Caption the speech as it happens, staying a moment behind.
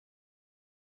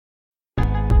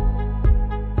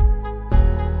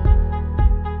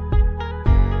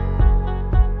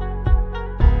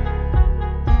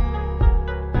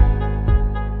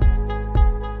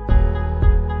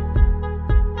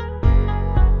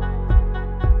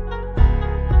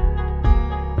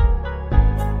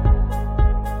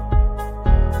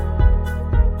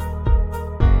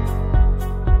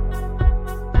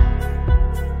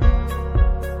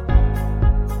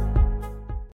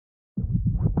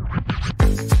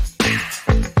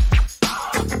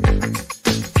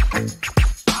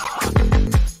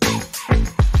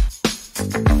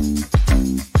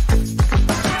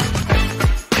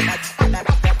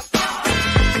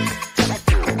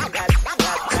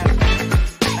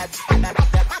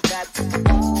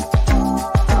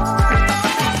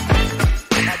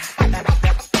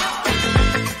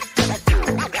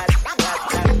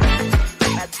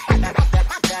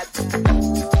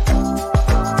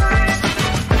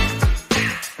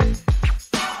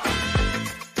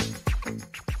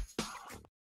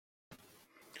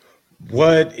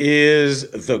What is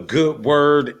the good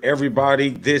word, everybody?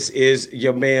 This is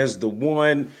your man's the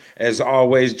one, as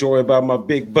always, joined by my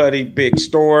big buddy, Big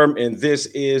Storm, and this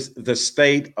is the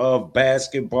state of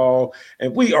basketball.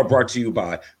 And we are brought to you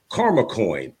by Karma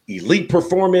Coin, Elite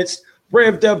Performance,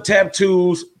 Revved Up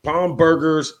Tattoos, Bomb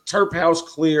Burgers, Turp House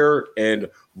Clear, and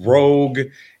Rogue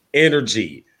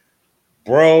Energy.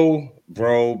 Bro.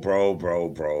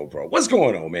 What's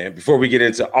going on, man? Before we get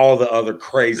into all the other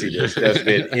craziness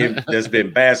that's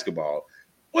been basketball,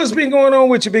 what's been going on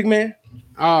with you, big man?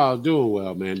 Oh, doing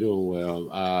well, man. Doing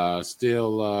well.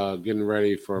 Still getting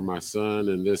ready for my son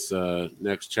and this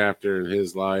next chapter in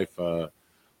his life.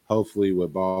 Hopefully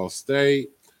with Ball State.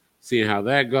 Seeing how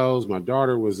that goes. My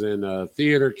daughter was in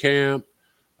theater camp.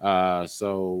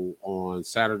 So on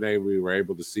Saturday, we were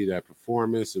able to see that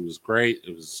performance. It was great.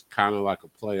 It was kind of like a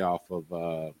playoff of,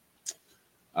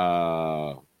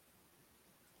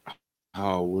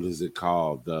 what is it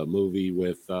called? The movie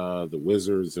with the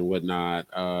wizards and whatnot.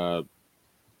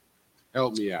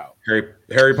 Help me out.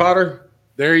 Harry Potter?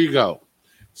 There you go.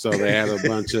 So they had a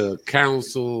bunch of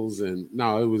councils and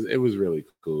no, it was really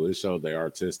cool. It showed they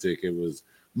artistic. It was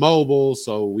mobile.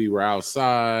 So we were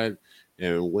outside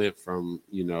and went from,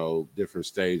 different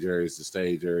stage areas to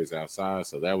stage areas outside.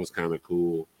 So that was kind of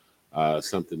cool,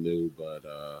 something new. But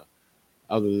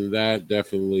other than that,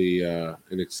 definitely an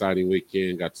exciting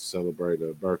weekend. Got to celebrate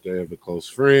the birthday of a close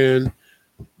friend.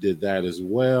 Did that as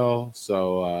well.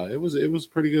 So it was a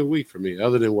pretty good week for me,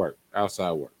 other than work,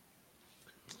 outside work.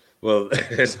 Well,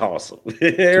 that's awesome.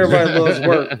 Everybody loves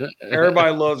work.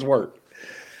 Everybody loves work.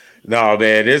 No,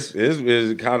 man, this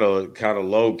is kind of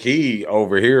low key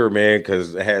over here, man,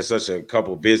 because it had such a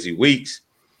couple busy weeks.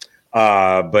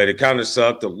 But it kind of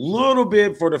sucked a little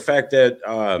bit for the fact that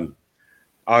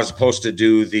I was supposed to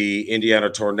do the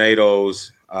Indiana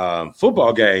Tornadoes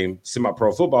football game,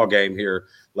 semi-pro football game here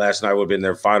last night. Would have been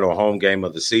their final home game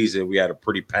of the season. We had a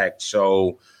pretty packed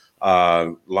show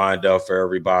lined up for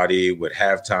everybody with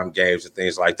halftime games and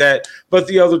things like that. But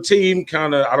the other team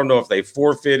kind of, I don't know if they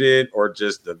forfeited or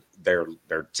just their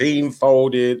team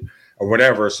folded or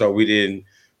whatever. So we didn't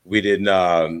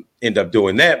end up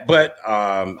doing that. But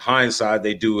hindsight,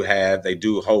 they do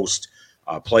host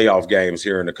playoff games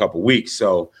here in a couple weeks.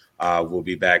 So we'll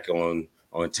be back on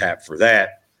tap for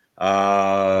that.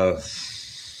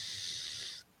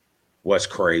 What's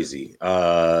crazy?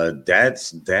 That's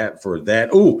that for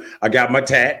that. Ooh, I got my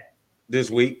tat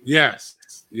this week. Yes.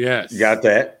 Got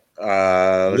that.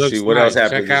 Let's see what else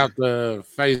happened. Check out the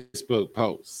Facebook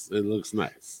posts. It looks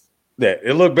nice. Yeah,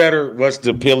 it looked better. What's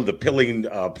the pilling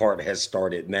part has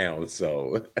started now.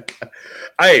 So,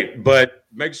 hey, but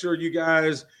make sure you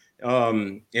guys,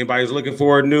 anybody's looking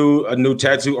for a new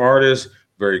tattoo artist,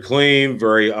 very clean,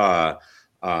 very well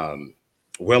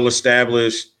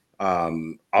established,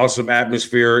 awesome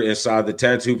atmosphere inside the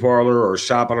tattoo parlor or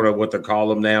shop. I don't know what to call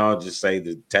them now. Just say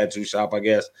the tattoo shop, I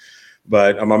guess.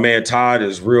 But my man Todd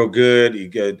is real good.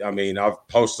 I've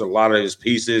posted a lot of his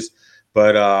pieces,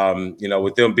 but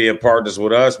with them being partners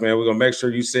with us, man, we're gonna make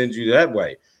sure you send you that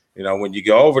way. When you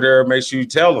go over there, make sure you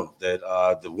tell them that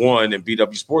the one in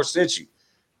BW Sports sent you.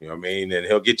 You know what I mean? And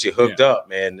he'll get you hooked up,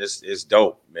 man. It's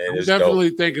dope, man. I'm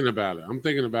definitely thinking about it. I'm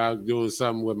thinking about doing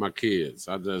something with my kids.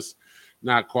 I'm just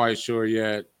not quite sure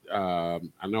yet. I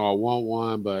know I want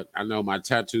one, but I know my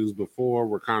tattoos before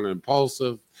were kind of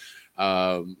impulsive.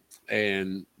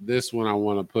 And this one I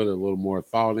want to put a little more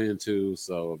thought into.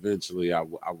 So eventually I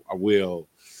will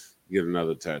get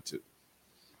another tattoo.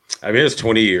 I mean, it's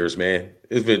 20 years, man.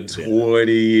 It's been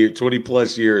 20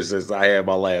 plus years since I had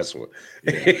my last one.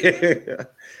 And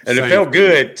it felt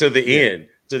good to the end.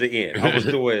 I was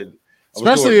doing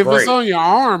Especially if it's on your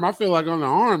arm. I feel like on the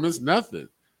arm, it's nothing.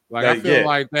 Like I feel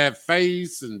like that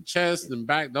face and chest and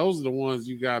back, those are the ones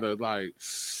you gotta like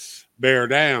bear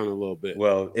down a little bit.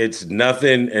 Well, it's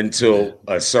nothing until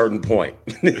a certain point.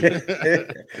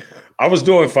 I was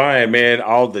doing fine, man.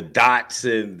 All the dots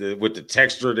and with the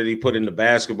texture that he put in the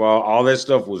basketball, all that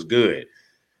stuff was good.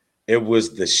 It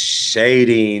was the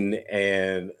shading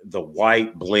and the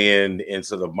white blend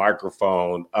into the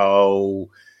microphone. Oh,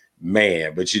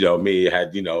 man. But me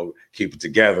had keep it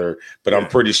together. But I'm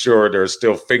pretty sure there's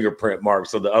still fingerprint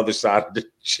marks on the other side of the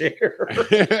chair.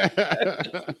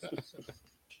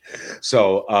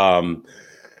 So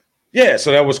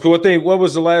so that was cool. I think what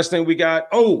was the last thing we got?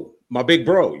 Oh, my big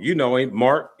bro, him,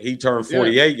 Mark. He turned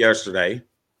 48 yesterday.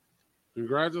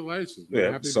 Congratulations.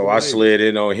 Yeah. So I slid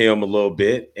in on him a little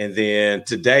bit. And then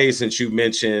today, since you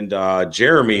mentioned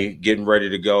Jeremy getting ready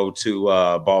to go to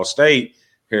Ball State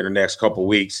here in the next couple of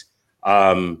weeks,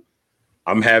 I'm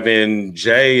having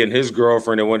Jay and his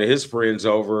girlfriend and one of his friends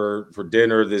over for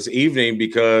dinner this evening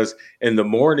because in the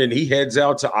morning he heads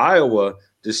out to Iowa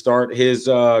to start his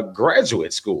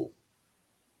graduate school.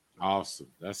 Awesome.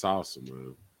 That's awesome,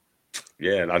 man.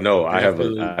 Yeah, and I know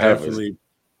definitely.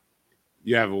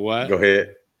 You have a what? Go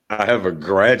ahead. I have a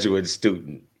graduate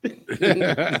student.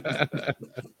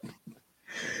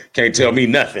 Can't tell me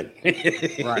nothing.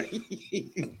 Right.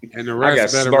 And the rest I got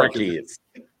smart kids.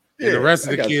 And the rest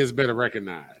of the kids better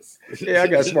recognize. Yeah, I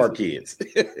got smart kids.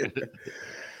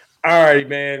 All right,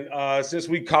 man. Since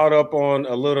we caught up on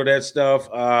a little of that stuff,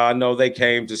 I know they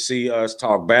came to see us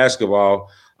talk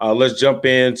basketball. Let's jump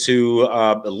into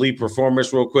elite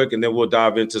performance real quick, and then we'll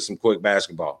dive into some quick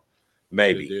basketball.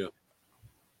 Maybe.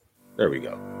 There we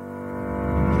go.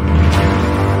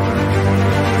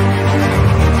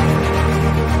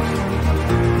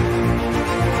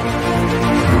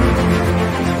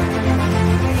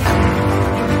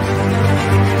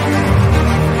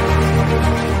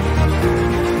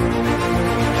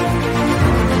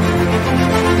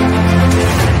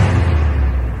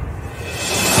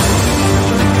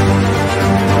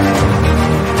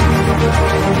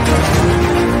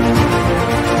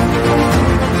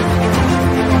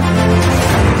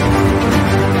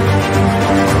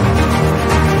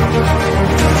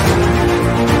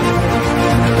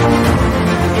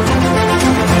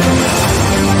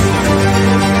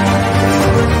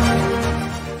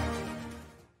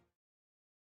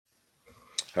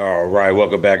 All right,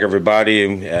 welcome back, everybody.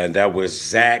 And that was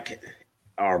Zach,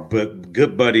 our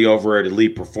good buddy over at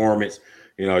Elite Performance.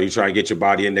 You try and get your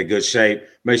body in that good shape.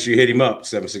 Make sure you hit him up,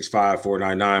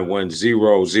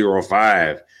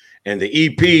 765-499-1005. And the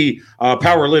EP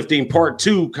Powerlifting Part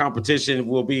 2 competition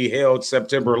will be held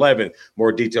September 11th.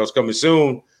 More details coming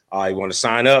soon. You want to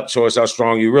sign up, show us how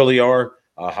strong you really are.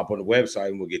 Hop on the website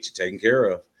and we'll get you taken care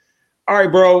of. All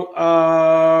right, bro.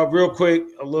 Real quick,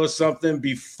 a little something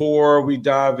before we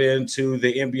dive into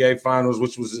the NBA Finals,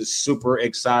 which was super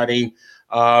exciting.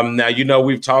 Now,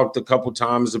 we've talked a couple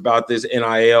times about this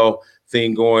NIL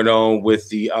thing going on with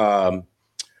the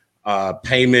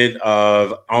payment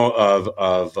of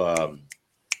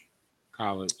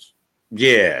college.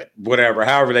 Yeah, whatever,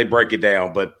 however they break it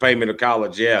down, but payment of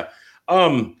college, yeah.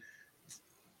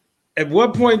 At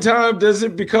what point in time does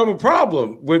it become a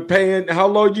problem with paying? How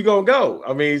low you gonna go?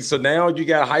 I mean, so now you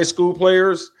got high school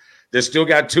players that still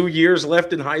got 2 years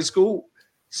left in high school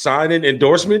signing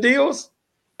endorsement deals.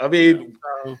 I mean,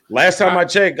 last time I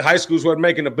checked, high schools weren't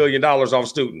making $1 billion off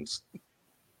students.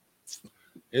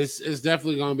 It's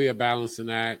definitely going to be a balancing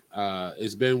act.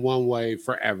 It's been one way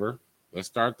forever. Let's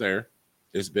start there.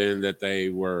 It's been that they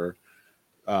were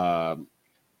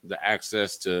the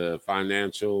access to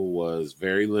financial was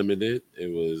very limited.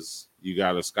 It was, you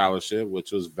got a scholarship,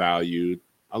 which was valued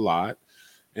a lot.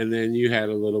 And then you had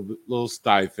a little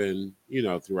stipend,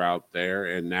 throughout there.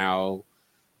 And now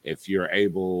if you're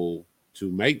able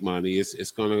to make money, it's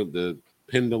going to, the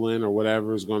pendulum or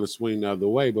whatever is going to swing the other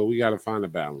way, but we got to find a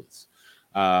balance.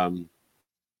 I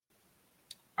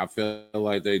feel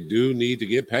like they do need to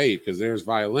get paid because there's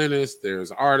violinists,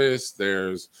 there's artists,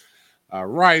 there's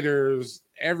writers,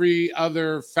 every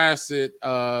other facet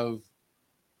of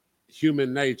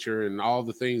human nature and all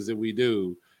the things that we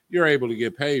do, you're able to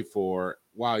get paid for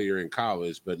while you're in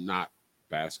college, but not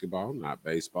basketball, not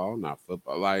baseball, not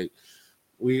football. Like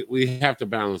we have to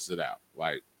balance it out.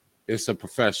 Like it's a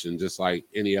profession just like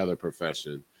any other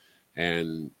profession.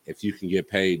 And if you can get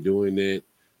paid doing it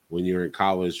when you're in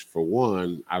college for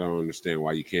one, I don't understand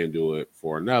why you can't do it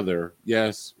for another.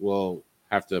 Yes, we'll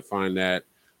have to find that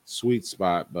sweet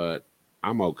spot, but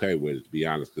I'm okay with it, to be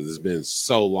honest, because it's been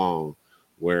so long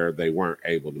where they weren't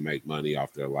able to make money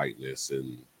off their likeness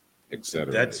and et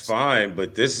cetera. That's fine,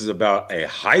 but this is about a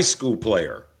high school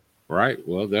player. Right.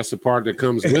 Well, that's the part that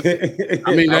comes with it.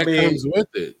 I mean, comes with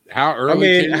it. How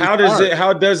early? How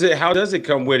does it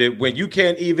come with it when you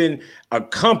can't even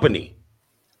accompany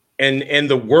in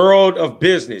the world of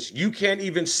business, you can't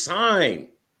even sign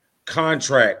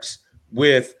contracts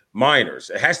with minors.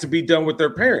 It has to be done with their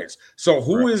parents. So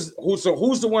who's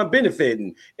the one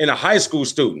benefiting in a high school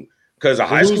student? Because a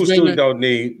high school student don't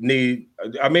need.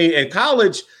 I mean, in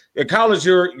college, In college,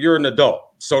 you're an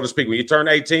adult, so to speak. When you turn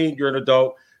 18, you're an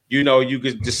adult. You know, you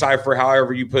can decipher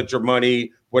however you put your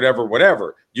money,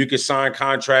 whatever. You can sign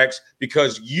contracts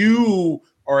because you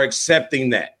are accepting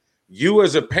that. You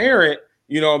as a parent,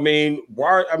 you know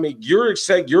what I mean?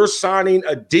 You're signing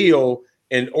a deal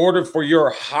in order for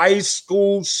your high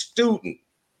school student.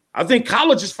 I think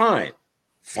college is fine.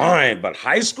 Fine, but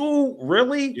high school,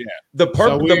 really? Yeah. The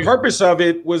purpose of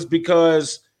it was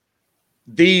because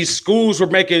these schools were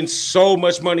making so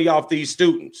much money off these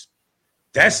students.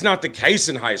 That's not the case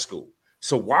in high school.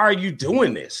 So why are you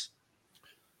doing this?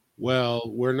 Well,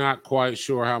 we're not quite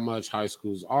sure how much high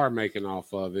schools are making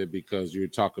off of it because you're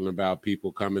talking about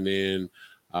people coming in,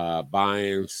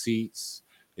 buying seats.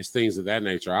 It's things of that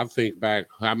nature. I think back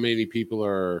how many people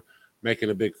are making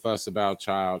a big fuss about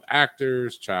child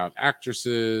actors, child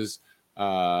actresses,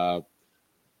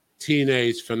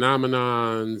 teenage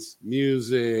phenomenons,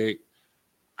 music.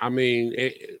 I mean,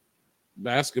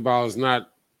 basketball is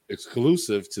not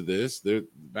exclusive to this.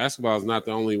 Basketball is not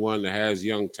the only one that has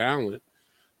young talent.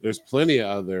 There's plenty of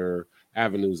other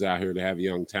avenues out here to have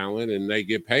young talent, and they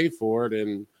get paid for it.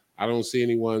 And I don't see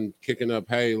anyone kicking up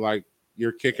hay like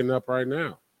you're kicking up right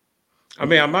now. I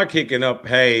mean, I'm not kicking up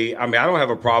hay. I mean, I don't have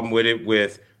a problem with it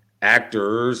with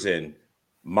actors and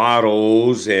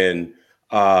models and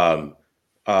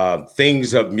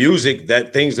things of music,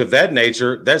 things of that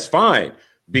nature. That's fine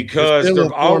because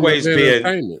there's always been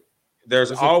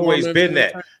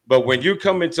that. But when you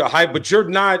come into hype, but you're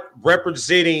not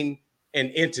representing an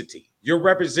entity. You're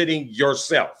representing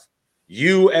yourself.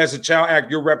 You as a child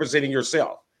actor, you're representing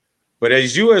yourself. But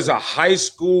as a high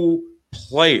school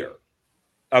player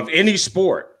of any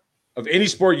sport,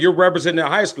 you're representing a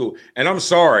high school. And I'm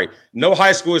sorry, no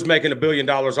high school is making $1 billion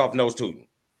off no student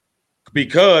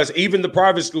because even the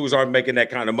private schools aren't making that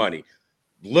kind of money.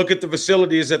 Look at the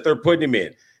facilities that they're putting them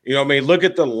in. You know what I mean? Look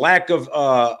at the lack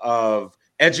of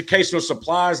educational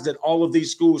supplies that all of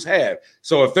these schools have.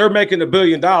 So if they're making $1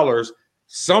 billion,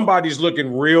 somebody's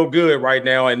looking real good right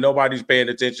now and nobody's paying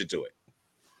attention to it.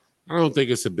 I don't think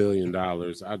it's $1 billion.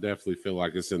 I definitely feel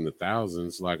like it's in the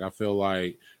thousands. Like, I feel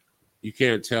like you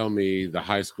can't tell me the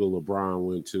high school LeBron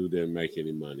went to didn't make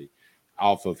any money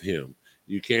off of him.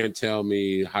 You can't tell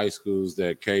me high schools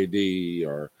that KD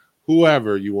or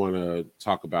whoever you want to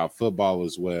talk about, football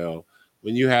as well.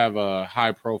 When you have a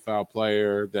high profile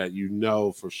player that you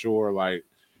know for sure, like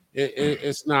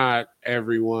it's not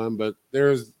everyone, but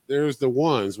there's the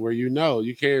ones where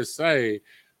you can't say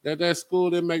that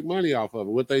school didn't make money off of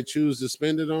it. What they choose to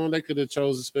spend it on, they could have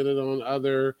chose to spend it on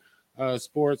other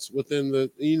sports within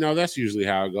that's usually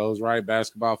how it goes, right?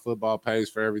 Basketball, football pays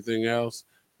for everything else.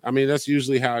 I mean, that's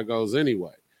usually how it goes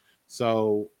anyway.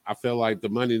 So I feel like the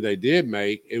money they did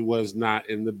make, it was not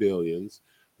in the billions,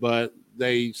 but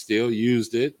they still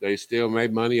used it. They still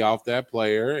made money off that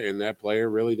player, and that player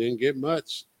really didn't get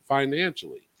much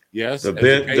financially. Yes,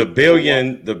 the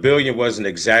billion was an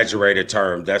exaggerated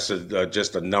term. That's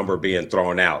just a number being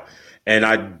thrown out, and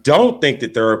I don't think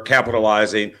that they're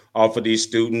capitalizing off of these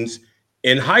students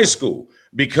in high school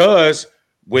because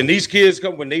when these kids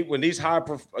come, when these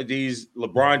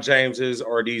LeBron Jameses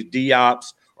or these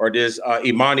Diops or this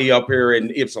Imani up here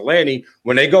in Ypsilanti,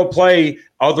 when they go play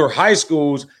other high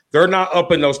schools, they're not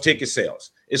upping those ticket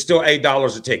sales. It's still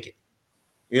 $8 a ticket.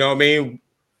 You know what I mean?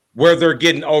 Where they're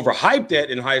getting overhyped at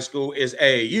in high school is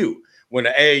AAU. When the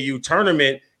AAU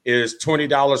tournament is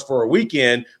 $20 for a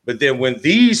weekend, but then when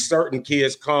these certain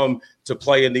kids come to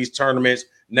play in these tournaments,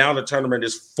 now the tournament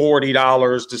is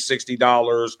 $40 to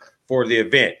 $60 for the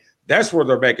event. That's where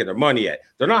they're making their money at.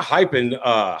 They're not hiking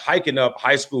up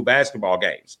high school basketball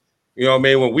games. You know what I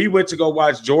mean? When we went to go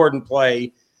watch Jordan's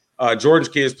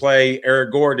kids play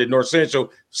Eric Gordon at North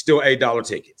Central, still $8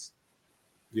 tickets.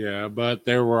 Yeah, but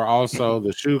there were also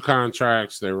the shoe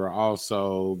contracts. There were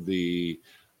also the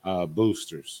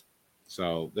boosters.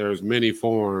 So there's many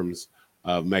forms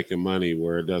of making money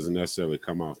where it doesn't necessarily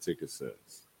come off ticket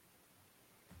sales.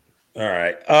 All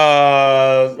right.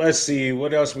 Let's see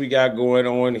what else we got going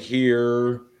on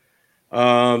here.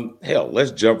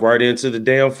 Let's jump right into the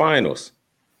damn finals.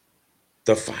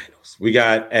 The finals. We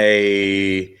got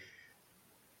a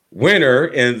winner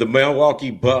in the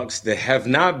Milwaukee Bucks that have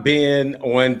not been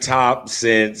on top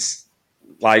since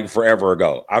like forever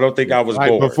ago. I don't think I was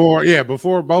born.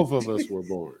 Before both of us were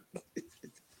born.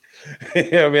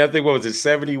 I mean, I think what was it,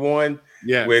 71?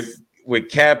 Yeah. With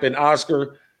Cap and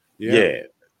Oscar. Yeah.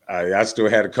 I still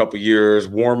had a couple years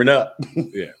warming up.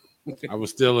 Yeah. I was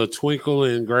still a twinkle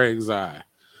in Greg's eye.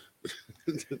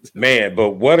 Man,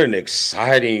 but what an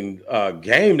exciting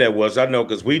game that was. I know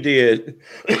because we did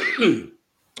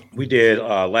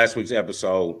last week's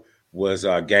episode was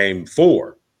game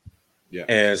 4 Yeah.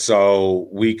 And so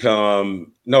it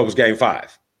was game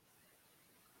 5.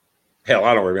 Hell,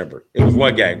 I don't remember. It was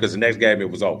one game because the next game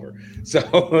it was over.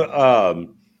 So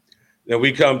then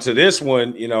we come to this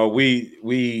one,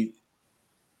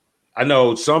 I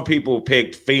know some people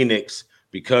picked Phoenix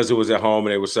because it was at home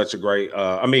and it was such a great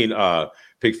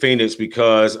pick Phoenix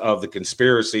because of the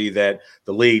conspiracy that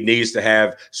the league needs to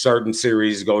have certain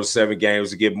series go to 7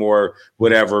 games to get more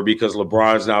whatever because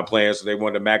LeBron's not playing, so they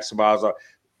want to maximize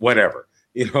whatever.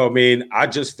 You know what I mean? I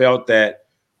just felt that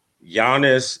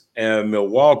Giannis and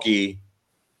Milwaukee,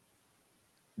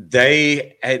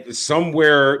 they had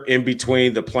somewhere in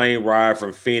between the plane ride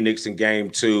from Phoenix in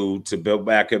game 2 to build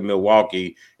back in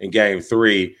Milwaukee in game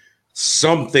 3,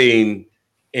 something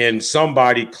in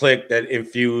somebody clicked that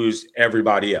infused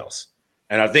everybody else.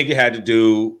 And I think it had to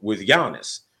do with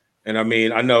Giannis. And I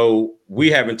mean, I know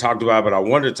we haven't talked about it, but I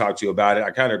wanted to talk to you about it.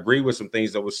 I kind of agree with some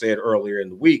things that was said earlier in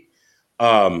the week.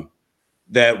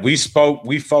 That we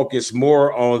focused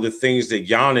more on the things that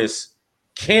Giannis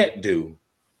can't do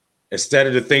instead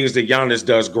of the things that Giannis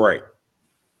does great.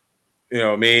 You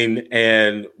know what I mean?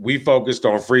 And we focused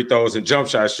on free throws and jump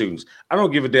shot shootings. I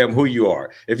don't give a damn who you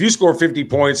are. If you score 50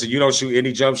 points and you don't shoot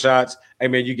any jump shots, hey,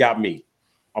 man, you got me.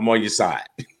 I'm on your side.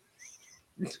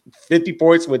 50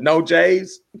 points with no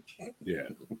J's? Yeah,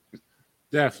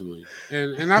 definitely.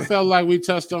 And I felt like we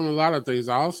touched on a lot of things.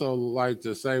 I also like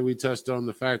to say we touched on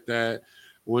the fact that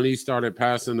when he started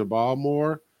passing the ball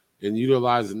more and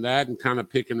utilizing that and kind of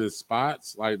picking his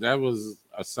spots, like that was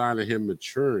a sign of him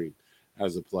maturing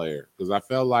as a player. Because I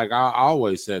felt like I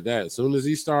always said that as soon as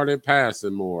he started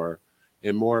passing more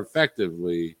and more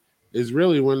effectively is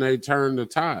really when they turned the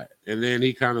tide. And then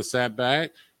he kind of sat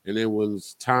back, and then when it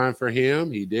was time for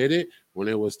him, he did it. When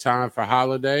it was time for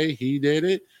Holiday, he did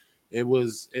it. It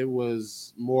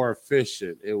was more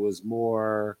efficient. It was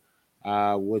more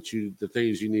the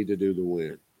things you need to do to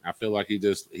win. I feel like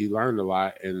he learned a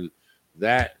lot, and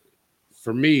that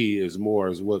for me is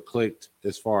what clicked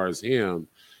as far as him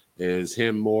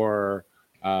more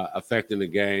affecting the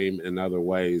game in other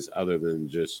ways other than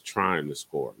just trying to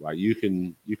score. Like you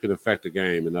can affect the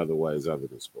game in other ways other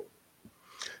than score.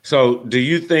 So do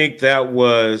you think that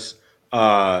was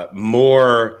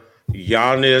more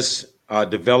Giannis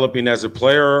developing as a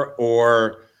player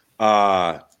or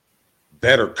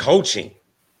better coaching?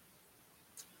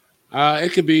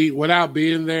 It could be without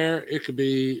being there. It could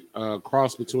be a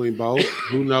cross between both.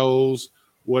 Who knows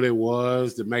what it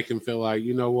was to make him feel like,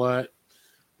 you know what?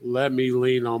 Let me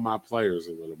lean on my players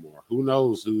a little more. Who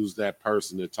knows who's that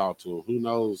person that talked to him? Who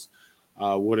knows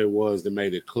what it was that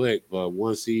made it click? But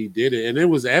once he did it, and it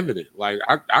was evident, like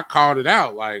I called it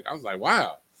out. Like I was like,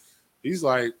 wow, he's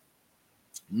like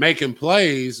making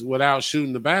plays without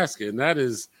shooting the basket. And that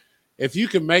is, if you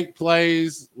can make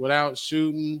plays without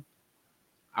shooting,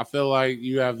 I feel like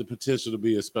you have the potential to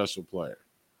be a special player.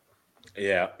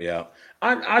 Yeah.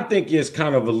 I think it's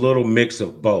kind of a little mix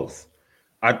of both.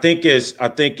 I think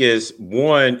it's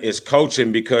one is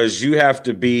coaching because you have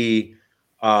to be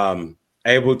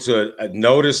able to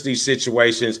notice these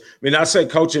situations. I mean, I say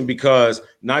coaching because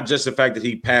not just the fact that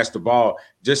he passed the ball,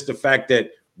 just the fact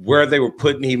that where they were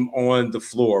putting him on the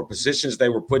floor, positions they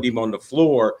were putting him on the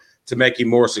floor to make him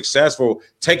more successful,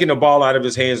 taking the ball out of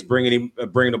his hands, bringing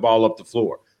the ball up the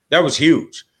floor. That was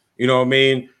huge. You know what I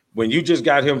mean? When you just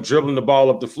got him dribbling the ball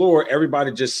up the floor,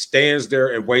 everybody just stands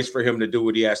there and waits for him to do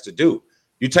what he has to do.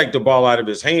 You take the ball out of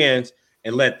his hands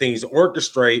and let things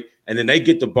orchestrate, and then they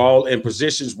get the ball in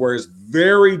positions where it's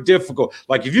very difficult.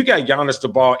 Like if you got Giannis the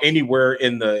ball anywhere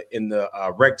in the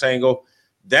rectangle,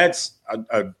 that's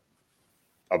a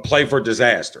play for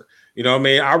disaster. You know what I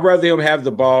mean? I'd rather him have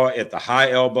the ball at the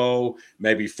high elbow,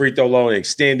 maybe free throw line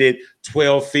extended,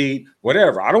 12 feet,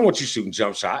 whatever. I don't want you shooting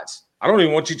jump shots. I don't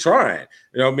even want you trying.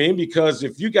 You know what I mean? Because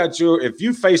if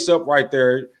you face up right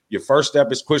there, your first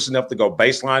step is quick enough to go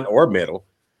baseline or middle.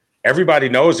 Everybody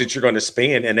knows that you're going to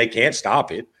spin and they can't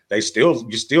stop it. You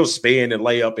still spin and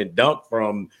lay up and dunk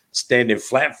from standing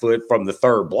flat foot from the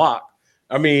third block.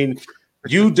 I mean,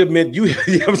 you know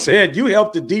what I'm saying? You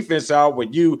help the defense out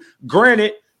when you,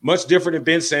 granted, much different than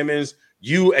Ben Simmons.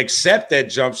 You accept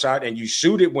that jump shot and you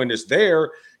shoot it when it's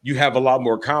there. You have a lot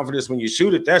more confidence when you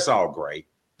shoot it. That's all great.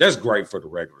 That's great for the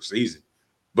regular season.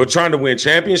 But trying to win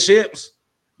championships,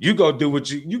 you go do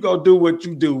what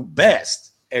you do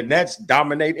best, and that's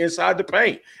dominate inside the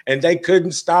paint. And they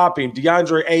couldn't stop him.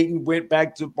 DeAndre Ayton went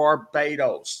back to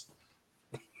Barbados.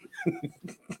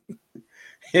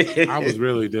 I was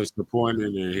really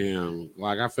disappointed in him.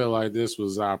 Like I feel like this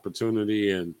was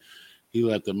opportunity, and he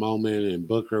let the moment, and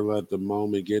Booker let the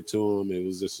moment get to him. It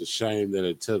was just a shame that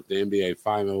it took the NBA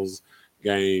Finals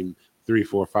game 3,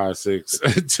 4, 5, 6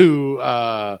 to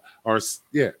or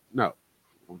yeah, no.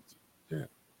 Yeah.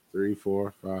 3,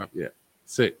 4, 5, yeah.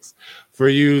 6 for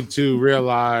you to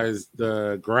realize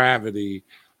the gravity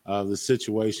of the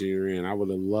situation you're in. I would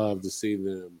have loved to see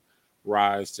them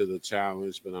rise to the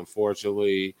challenge, but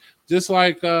unfortunately, just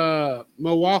like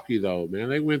Milwaukee, though, man,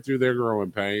 they went through their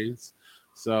growing pains.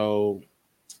 So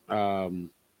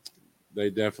they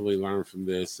definitely learned from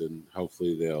this, and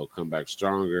hopefully they'll come back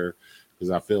stronger,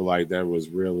 because I feel like that was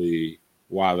really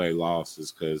why they lost,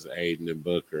 is because Aiden and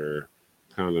Booker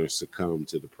kind of succumbed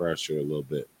to the pressure a little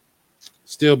bit.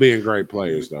 Still being great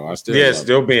players, though. I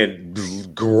still being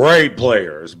great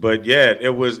players. But yeah,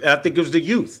 I think it was the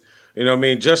youth. You know what I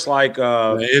mean? Just like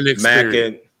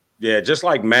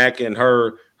Mac and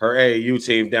her AAU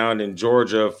team down in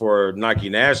Georgia for Nike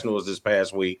Nationals this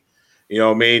past week. You know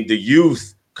what I mean? The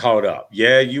youth caught up.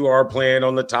 Yeah, you are playing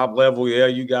on the top level. Yeah,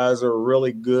 you guys are a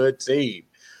really good team.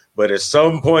 But at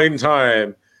some point in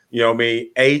time, you know what I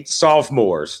mean, 8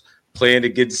 sophomores playing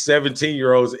against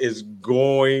 17-year-olds is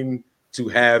going to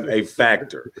have a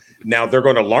factor. Now they're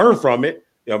going to learn from it.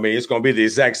 I mean, it's going to be the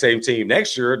exact same team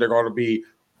next year. They're going to be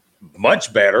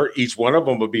much better. Each one of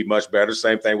them will be much better.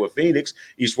 Same thing with Phoenix.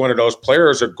 Each one of those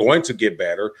players are going to get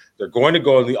better. They're going to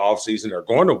go in the offseason. They're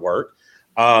going to work.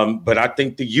 But I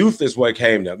think the youth is what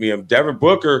came to. I mean, Devin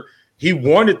Booker, he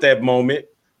wanted that moment.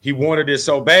 He wanted it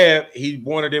so bad. He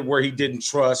wanted it where he didn't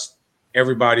trust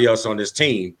everybody else on his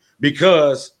team,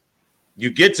 because you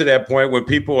get to that point when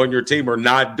people on your team are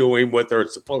not doing what they're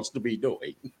supposed to be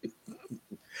doing.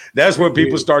 That's when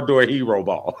people start doing hero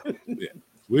ball. Yeah.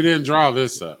 We didn't draw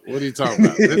this up. What are you talking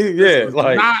about? This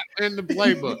like not in the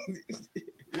playbook.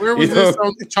 Where was this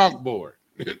on the chalkboard?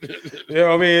 You know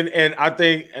what I mean? And I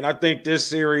think this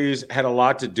series had a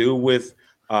lot to do with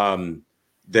the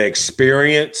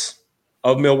experience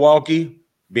of Milwaukee,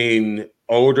 being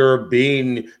older,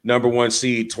 being number 1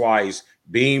 seed twice,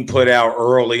 being put out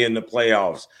early in the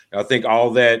playoffs. I think all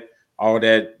that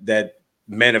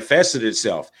manifested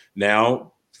itself.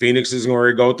 Now Phoenix is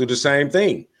going to go through the same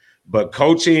thing, but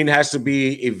coaching has to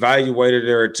be evaluated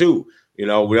there too. You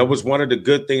know, that was one of the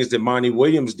good things that Monty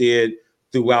Williams did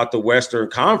throughout the Western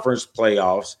Conference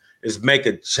playoffs, is make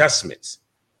adjustments.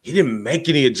 He didn't make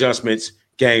any adjustments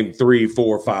game 3,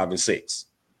 4, 5, and 6.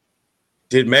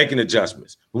 Didn't make any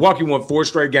adjustments. Milwaukee won 4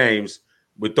 straight games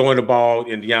with throwing the ball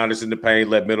in Giannis in the paint,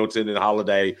 let Middleton and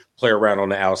Holiday play around on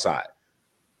the outside.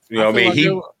 You know what I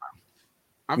mean?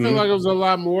 I feel like it was a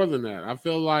lot more than that. I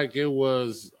feel like it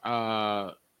was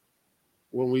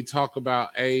when we talk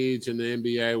about age in the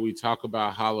NBA, we talk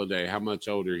about Holiday, how much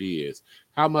older he is,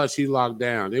 how much he locked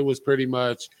down. It was pretty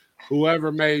much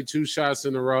whoever made 2 shots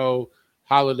in a row,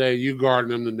 Holiday, you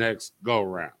guarding him the next go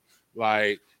around.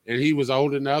 And he was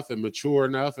old enough and mature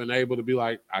enough and able to be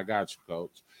like, I got you,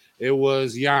 coach. It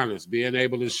was Giannis being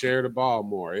able to share the ball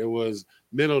more. It was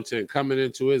Middleton coming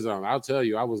into his own. I'll tell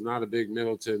you, I was not a big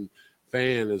Middleton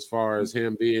fan as far as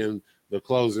him being the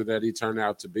closer that he turned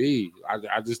out to be.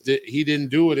 He didn't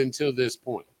do it until this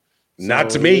point. So not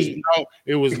to me.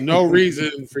 It was no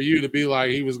reason for you to be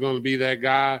like he was going to be that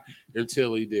guy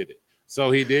until he did it.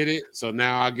 So he did it. So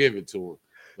now I give it to him.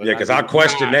 But yeah, because I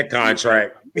questioned that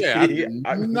contract. I did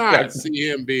not see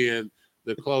him being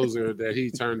the closer that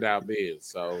he turned out being.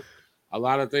 So a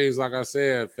lot of things, like I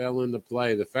said, fell into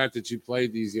play. The fact that you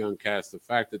played these young cats, the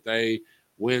fact that they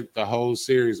went the whole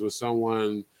series with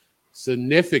someone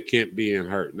significant being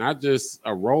hurt, not just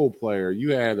a role player.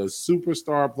 You had a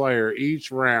superstar player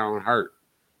each round hurt.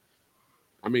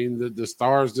 I mean, the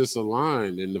stars just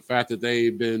aligned, and the fact that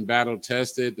they've been battle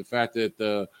tested, the fact that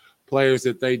the players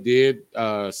that they did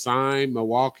sign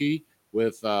Milwaukee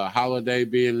with Holiday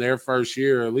being their first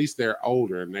year, at least they're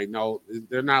older and they know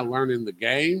they're not learning the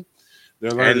game.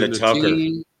 They're learning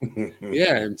the team.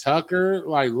 Yeah, and Tucker,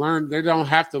 they don't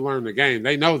have to learn the game.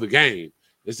 They know the game.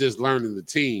 It's just learning the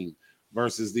team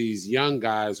versus these young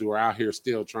guys who are out here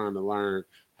still trying to learn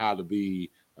how to be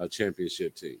a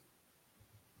championship team.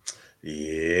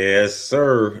 Yes,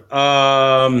 sir.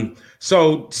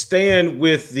 So staying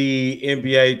with the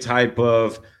NBA type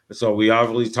of, so we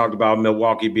obviously talked about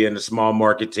Milwaukee being a small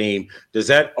market team. Does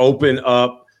that open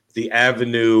up the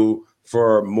avenue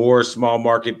for more small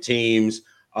market teams,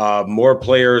 more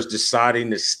players deciding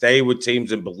to stay with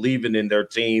teams and believing in their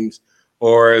teams,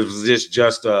 or is this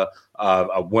just a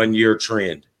 1-year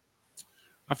trend?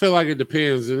 I feel like it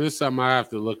depends, and this is something I have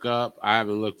to look up. I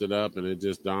haven't looked it up, and it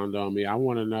just dawned on me. I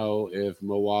want to know if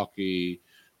Milwaukee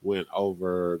went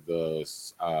over the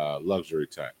luxury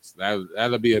tax.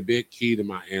 That'll be a big key to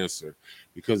my answer,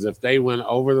 because if they went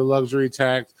over the luxury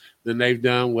tax, then they've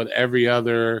done what every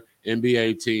other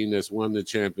NBA team that's won the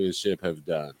championship have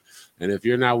done, And if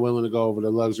you're not willing to go over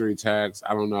the luxury tax,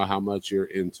 I don't know how much you're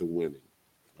into winning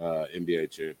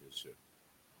NBA championship.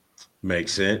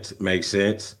 Makes sense. Makes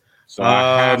sense. So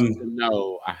I have to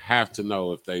know. I have to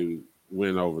know if they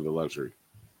win over the luxury.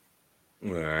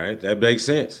 All right, that makes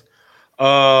sense.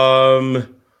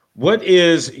 What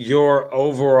is your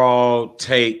overall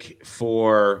take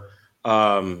for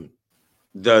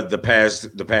the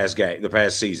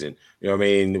past season? You know what I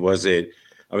mean?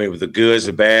 With the goods,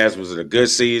 the bads, was it a good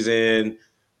season,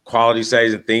 quality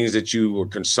season, things that you were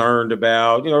concerned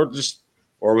about,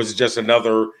 or was it just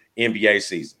another NBA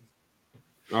season?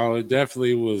 Oh, it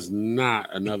definitely was not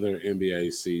another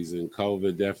NBA season.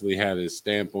 COVID definitely had its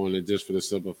stamp on it, just for the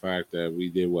simple fact that we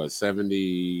did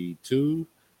 72,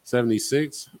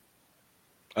 76?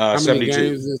 How 72. many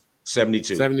games?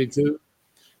 72. 72?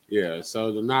 Yeah,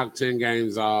 so to knock 10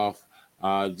 games off,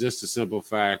 just the simple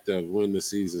fact of when the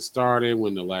season started,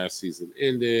 when the last season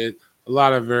ended, a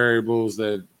lot of variables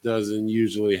that doesn't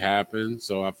usually happen.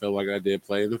 So I feel like I did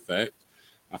play an effect.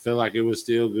 I feel like it was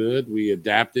still good. We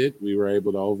adapted. We were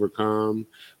able to overcome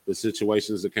the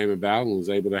situations that came about and was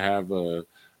able to have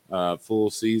a full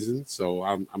season. So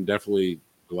I'm definitely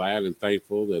glad and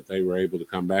thankful that they were able to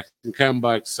come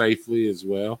back safely as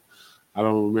well. I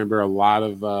don't remember a lot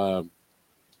of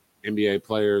NBA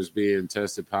players being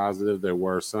tested positive. There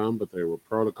were some, but there were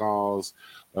protocols.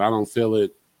 But I don't feel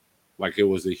it like it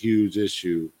was a huge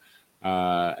issue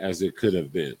as it could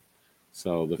have been.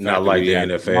 So the fact not like the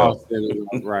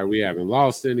NFL, right? We haven't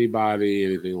lost anybody,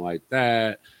 anything like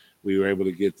that. We were able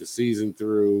to get the season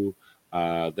through.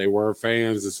 They were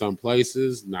fans in some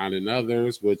places, not in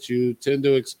others, which you tend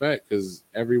to expect because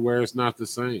everywhere is not the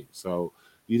same. So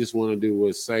you just want to do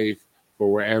what's safe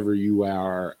for wherever you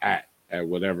are at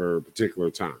whatever particular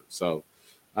time. So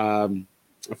I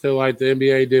feel like the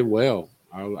NBA did well.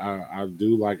 I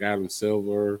do like Adam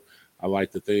Silver. I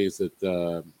like the things that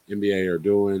the NBA are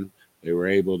doing. They were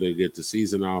able to get the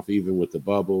season off even with the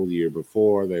bubble the year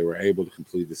before. They were able to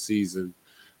complete the season.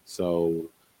 So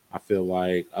I feel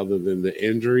like other than the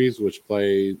injuries, which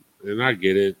played, and I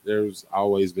get it, there's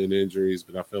always been injuries,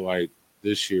 but I feel like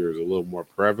this year is a little more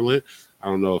prevalent. I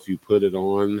don't know if you put it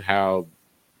on how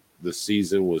the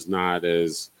season was not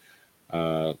as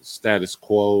status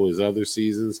quo as other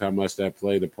seasons, how much that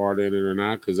played a part in it or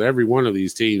not, because every one of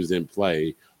these teams didn't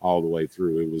play all the way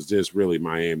through. It was just really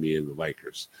Miami and the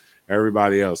Lakers.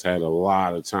 Everybody else had a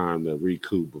lot of time to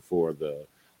recoup before the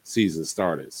season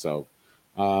started. So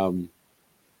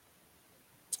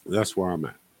that's where I'm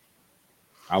at.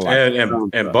 I like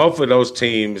and both of those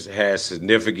teams had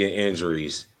significant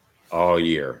injuries all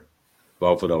year.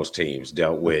 Both of those teams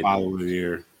dealt with the following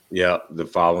year. Yeah, the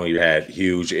following year had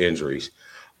huge injuries.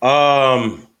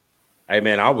 Hey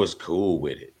man, I was cool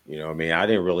with it. You know what I mean? I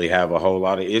didn't really have a whole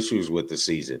lot of issues with the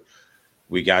season.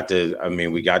 We got to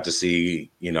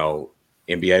see,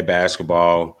 NBA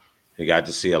basketball. We got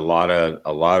to see a lot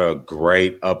of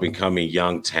great up and coming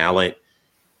young talent.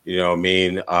 You know what I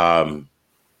mean? I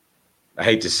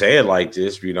hate to say it like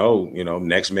this,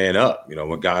 next man up.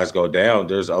 When guys go down,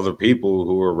 there's other people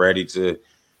who are ready to,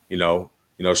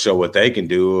 show what they can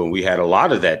do. And we had a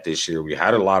lot of that this year. We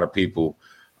had a lot of people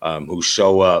who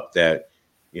show up that,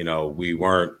 we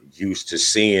weren't used to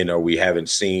seeing or we haven't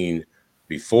seen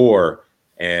before.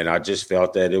 And I just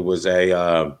felt that it was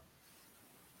a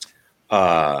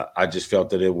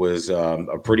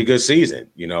pretty good season.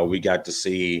 We got to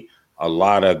see a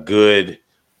lot of good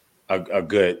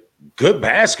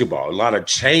basketball, a lot of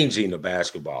changing of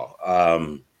basketball.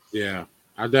 Yeah,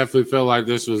 I definitely felt like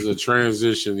this was a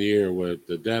transition year with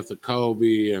the death of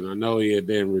Kobe, and I know he had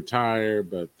been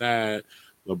retired, but that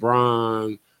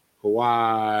LeBron,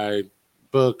 Kawhi,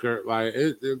 Booker,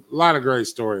 a lot of great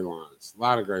storylines. A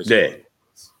lot of great storylines.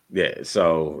 Yeah.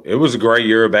 So it was a great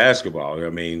year of basketball. I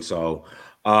mean, so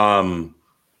for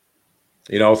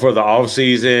the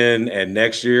offseason and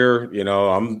next year,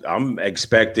 I'm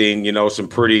expecting, some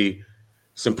pretty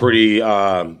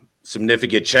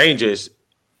significant changes,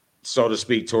 so to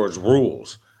speak, towards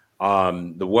rules.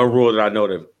 The one rule that I know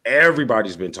that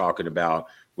everybody's been talking about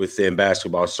within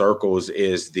basketball circles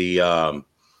is the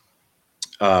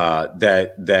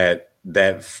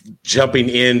that jumping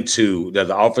into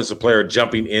the offensive player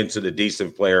jumping into the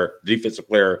defensive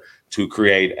player to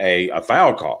create a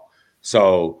foul call.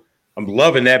 So I'm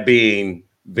loving that being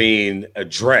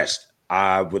addressed.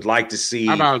 I would like to see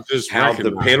how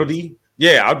the penalty.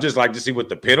 Yeah, I'd just like to see what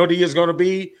the penalty is going to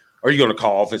be. Are you going to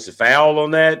call offensive foul on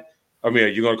that? I mean, are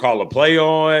you going to call a play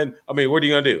on? I mean, what are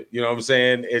you going to do? You know what I'm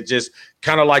saying? It's just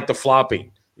kind of like the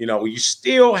flopping. You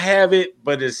still have it,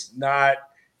 but it's not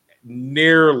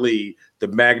nearly the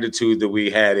magnitude that we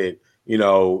had it,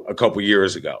 a couple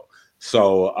years ago.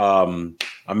 So I'm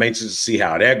anxious to see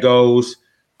how that goes.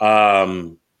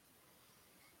 I'm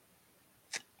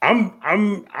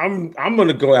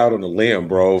gonna go out on a limb,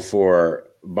 bro, for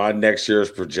my next year's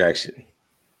projection.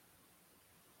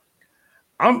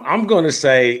 I'm gonna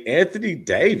say Anthony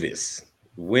Davis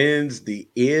wins the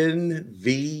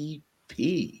MVP.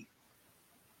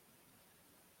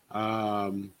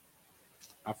 I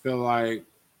feel like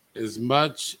as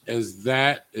much as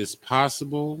that is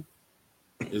possible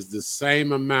is the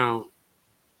same amount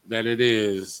that it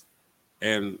is,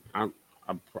 and I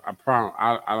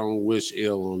don't wish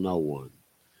ill on no one,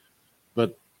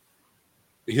 but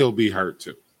he'll be hurt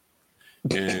too.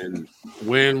 And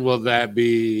when will that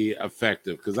be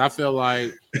effective? Because I feel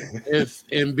like if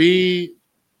Embiid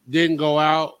didn't go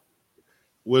out,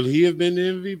 would he have been the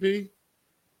MVP?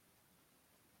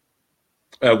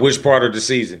 Which part of the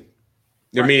season?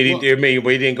 I mean,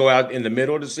 we didn't go out in the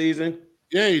middle of the season.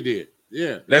 Yeah, he did.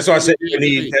 Yeah, that's why I said you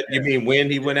mean when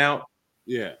he went out?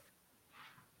 Yeah.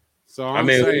 So I'm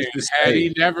saying, had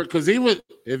he never, because he was,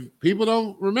 if people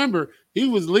don't remember, he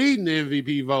was leading the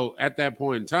MVP vote at that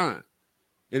point in time,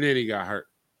 and then he got hurt.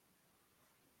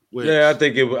 Yeah, I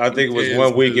think it was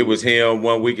 1 week it was him,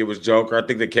 1 week it was Joker. I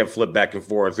think they kept flip back and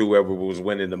forth whoever was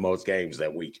winning the most games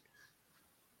that week.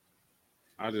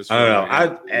 I don't know.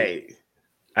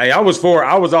 I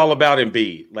was all about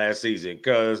Embiid last season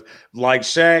because, like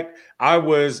Shaq, I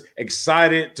was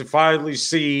excited to finally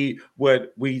see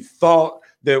what we thought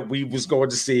that we was going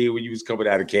to see when he was coming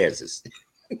out of Kansas.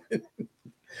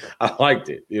 I liked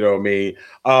it. You know what I mean?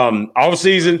 Off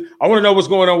season, I want to know what's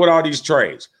going on with all these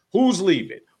trades. Who's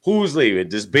leaving?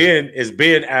 This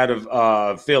Ben out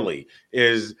of Philly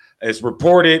is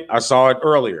reported. I saw it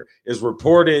earlier. It's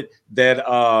reported that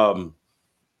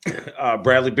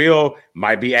Bradley Beal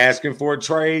might be asking for a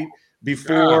trade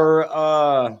before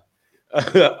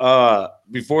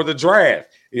before the draft.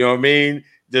 You know what I mean?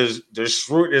 Is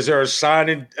there a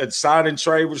signing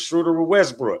trade with Schroeder with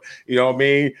Westbrook? You know what I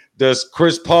mean? Does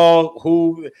Chris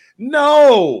Paul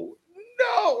No.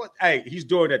 Hey, he's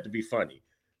doing that to be funny.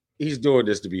 He's doing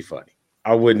this to be funny.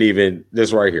 I wouldn't even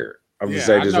this right here. I'm just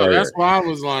saying this right here. That's why I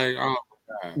was like, oh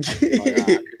my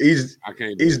God.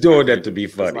 He's doing that to be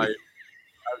funny.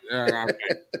 Yeah.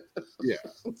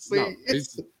 See,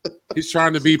 he's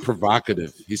trying to be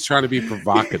provocative. He's trying to be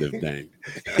provocative, dang.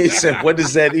 He said, what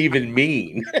does that even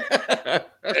mean?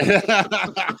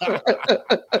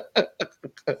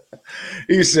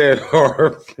 He said,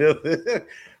 oh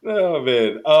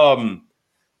man.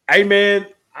 Hey man,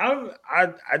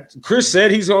 Chris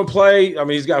said he's gonna play. I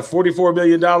mean, he's got $44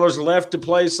 million left to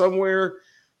play somewhere.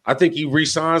 I think he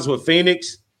re-signs with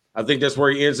Phoenix. I think that's where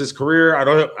he ends his career. I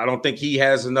don't think he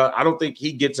has enough. I don't think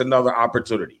he gets another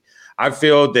opportunity. I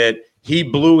feel that he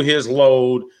blew his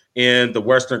load in the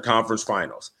Western Conference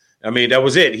Finals. I mean, that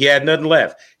was it. He had nothing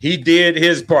left. He did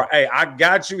his part. Hey, I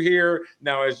got you here.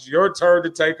 Now it's your turn to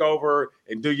take over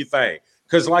and do your thing.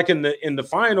 Because like in the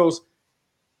finals,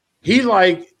 he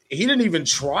didn't even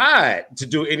try to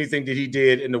do anything that he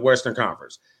did in the Western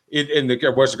Conference. In the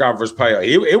Western Conference playoff.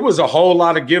 It was a whole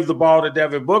lot of give the ball to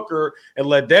Devin Booker and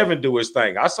let Devin do his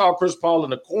thing. I saw Chris Paul in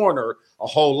the corner a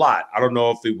whole lot. I don't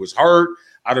know if he was hurt.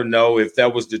 I don't know if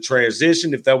that was the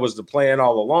transition, if that was the plan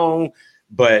all along,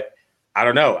 but I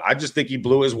don't know. I just think he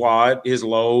blew his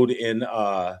load in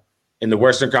the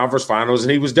Western Conference Finals,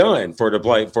 and he was done for the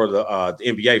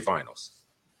NBA Finals.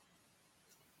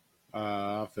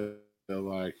 I feel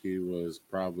like he was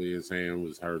probably his hand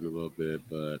was hurting a little bit,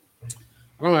 but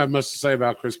I don't have much to say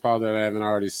about Chris Paul that I haven't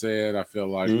already said. I feel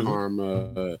like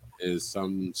karma is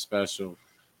something special,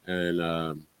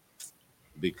 and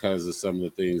because of some of the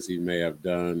things he may have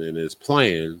done in his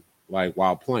playing, like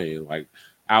while playing, like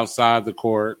outside the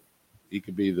court, he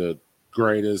could be the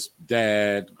greatest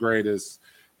dad, greatest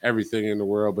everything in the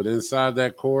world. But inside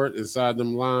that court, inside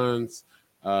them lines,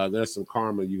 there's some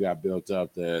karma you got built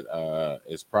up that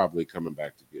is probably coming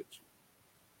back to get you.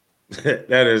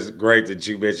 That is great that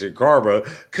you mentioned karma,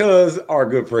 because our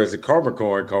good friends at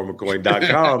KarmaCoin,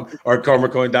 KarmaCoin.com or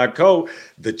KarmaCoin.co,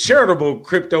 the charitable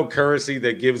cryptocurrency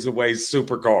that gives away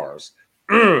supercars.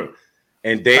 And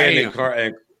Dan and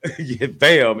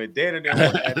bam, and Dan and them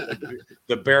had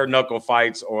the bare knuckle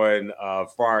fights on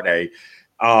Friday.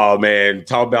 Oh man,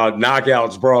 talk about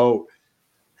knockouts, bro.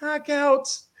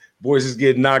 Knockouts. Boys is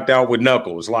getting knocked out with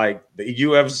knuckles. Like the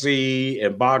UFC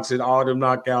and boxing, all them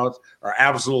knockouts are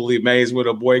absolutely amazing when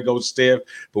a boy goes stiff.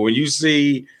 But when you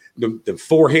see the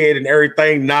forehead and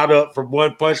everything knot up from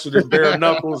one punch with his bare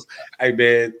knuckles, hey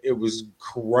man, it was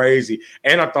crazy.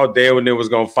 And I thought Dan and them was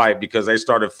gonna fight because they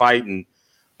started fighting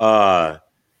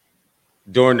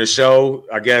during the show,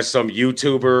 I guess some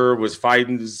YouTuber was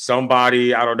fighting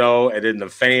somebody, I don't know, and then the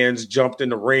fans jumped in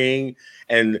the ring,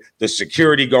 and the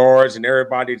security guards and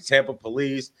everybody, the Tampa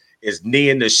police, is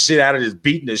beating the shit out of this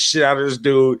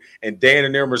dude, and Dan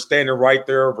and them are standing right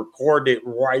there, recording it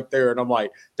right there, and I'm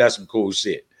like, that's some cool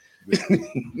shit.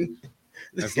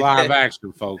 That's live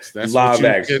action, folks. That's live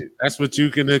action. That's what you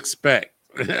can expect.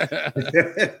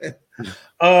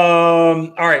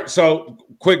 All right, so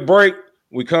quick break.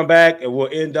 We come back and we'll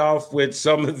end off with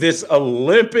some of this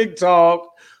Olympic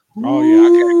talk. Oh yeah, I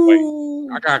can't wait.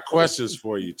 I got questions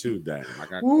for you too, Dan. I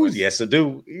got questions. Yes, I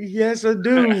do. Yes, I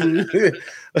do.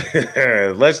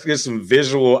 Let's get some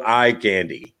visual eye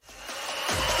candy.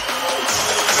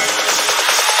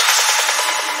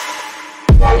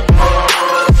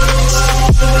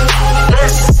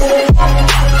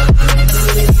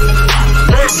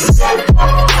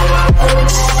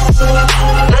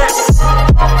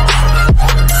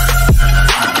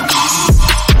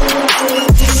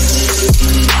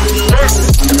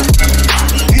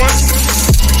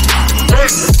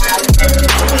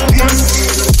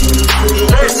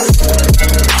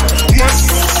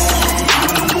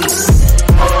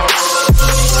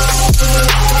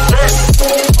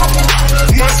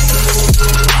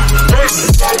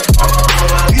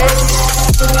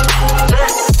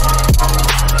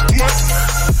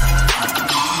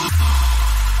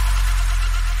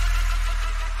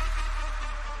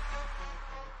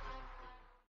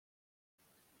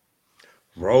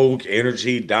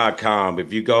 RogueEnergy.com.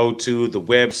 If you go to the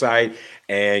website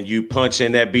and you punch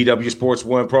in that BW Sports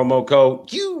 1 promo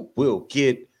code, you will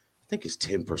get, I think it's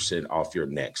 10% off your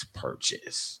next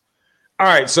purchase. All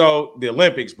right, so the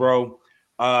Olympics, bro.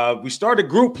 We started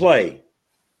group play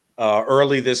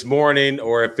early this morning,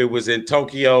 or if it was in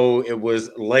Tokyo, it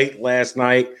was late last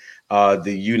night.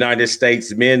 The United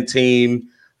States men team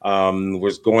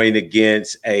was going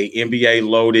against a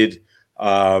NBA-loaded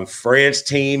France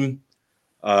team.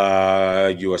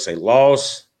 USA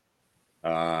lost.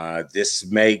 This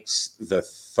makes the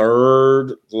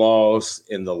third loss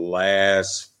in the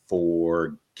last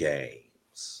 4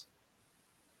 games.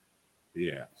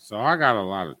 Yeah. So I got a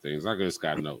lot of things. I just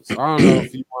got notes. I don't know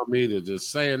if you want me to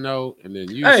just say a note and then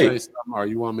you say something, or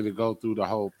you want me to go through the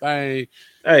whole thing.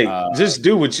 Hey, just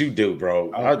do what you do,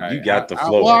 bro. Okay. You got the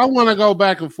flow. I want to go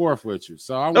back and forth with you.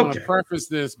 So I want to preface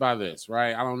this by this,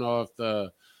 right? I don't know if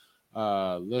the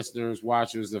listeners,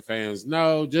 watchers, the fans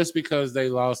know, just because they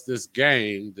lost this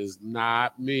game does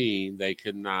not mean they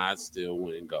cannot still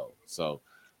win gold. So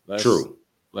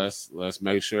let's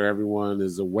make sure everyone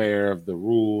is aware of the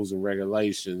rules and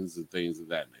regulations and things of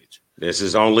that nature. This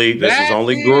is only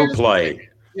group play.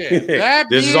 Yeah,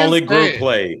 this is only group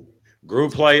play.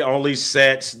 Group play only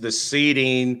sets the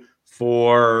seeding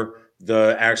for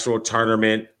the actual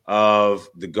tournament of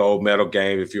the gold medal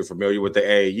game. If you're familiar with the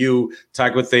AAU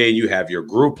type of thing, you have your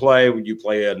group play when you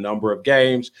play a number of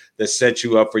games that set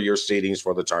you up for your seedings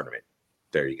for the tournament.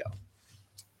 There you go.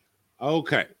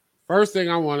 Okay. First thing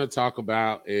I want to talk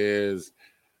about is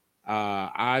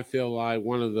I feel like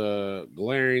one of the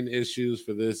glaring issues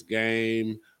for this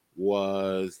game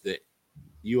was the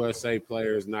USA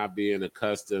players not being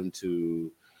accustomed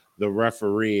to the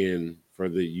refereeing for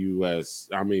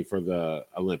the for the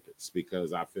Olympics,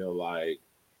 because I feel like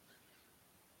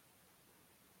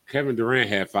Kevin Durant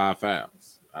had 5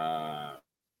 fouls.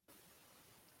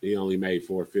 He only made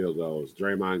 4 field goals.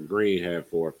 Draymond Green had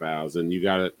 4 fouls, and you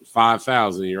got 5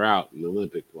 fouls and you're out in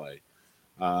Olympic play.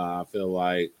 I feel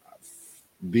like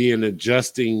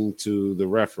adjusting to the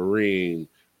refereeing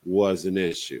was an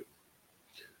issue.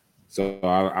 So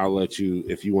I'll let you,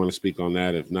 if you want to speak on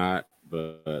that. If not,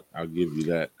 but I'll give you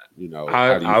that.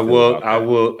 I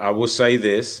will say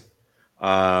this.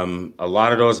 A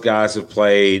lot of those guys have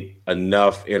played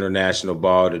enough international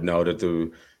ball to know that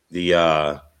the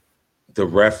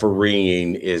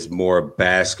refereeing is more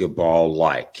basketball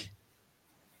like.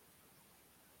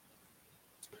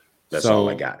 That's all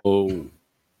I got.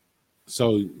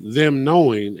 So them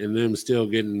knowing and them still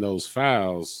getting those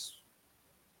fouls,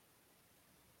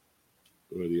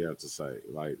 what do you have to say?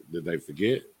 Like, did they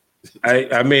forget?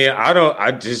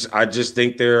 I just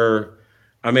think I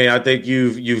think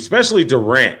you've especially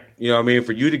Durant,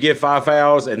 for you to get 5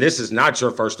 fouls, and this is not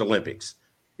your first Olympics.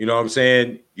 You know what I'm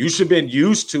saying? You should have been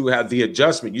used to have the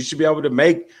adjustment. You should be able to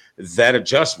make that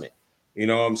adjustment. You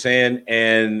know what I'm saying?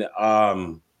 And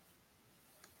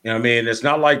it's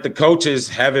not like the coaches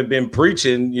haven't been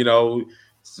preaching,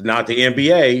 it's not the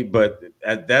NBA, but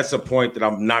that's a point that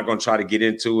I'm not going to try to get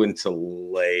into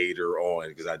until later on,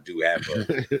 because I do have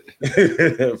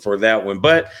for that one.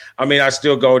 But I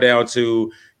still go down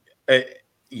to, after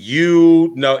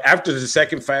the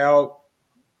second foul,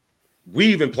 We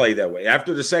even play that way.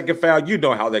 After the second foul, you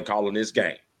know how they're calling this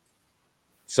game.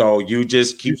 So you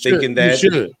just keep thinking that.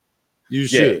 You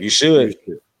should. You should.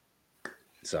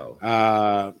 So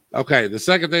okay. The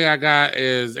second thing I got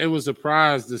is it was a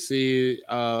surprise to see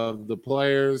the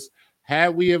players.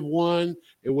 Had we have won,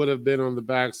 it would have been on the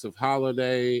backs of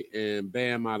Holiday and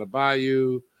Bam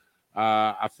Adebayo.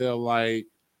 I feel like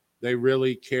they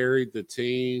really carried the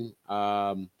team.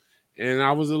 And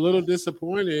I was a little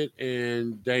disappointed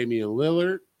in Damian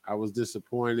Lillard. I was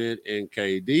disappointed in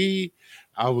KD.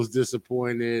 I was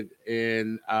disappointed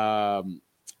in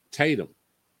Tatum,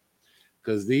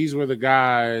 because these were the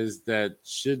guys that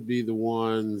should be the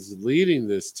ones leading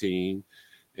this team.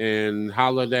 And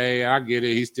Holiday, I get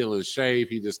it. He's still in shape.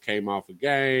 He just came off a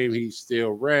game. He's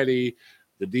still ready.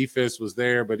 The defense was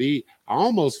there, but I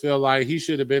almost feel like he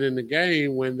should have been in the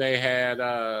game when they had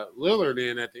Lillard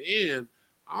in at the end.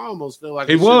 I almost feel like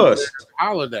he was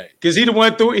Holiday, because he the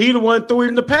one threw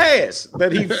him the pass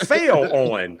that he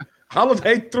fell on.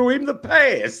 Holiday threw him the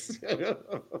pass.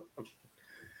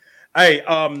 Hey,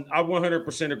 I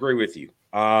 100% agree with you.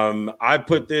 I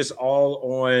put this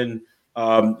all on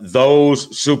those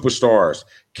superstars.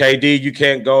 KD, you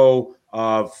can't go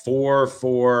 4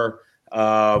 for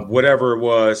whatever it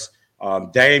was.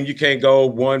 Dame, you can't go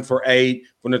 1 for 8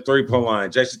 from the 3-point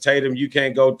line. Jayson Tatum, you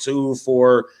can't go 2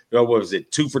 for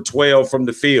 2 for 12 from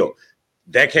the field.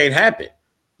 That can't happen.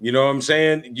 You know what I'm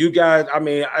saying? You guys, I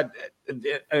mean,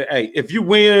 hey, if you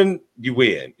win, you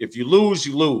win. If you lose,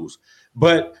 you lose.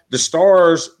 But the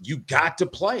stars, you got to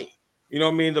play. You know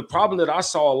what I mean? The problem that I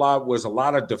saw a lot was a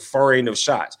lot of deferring of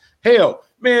shots. Hell,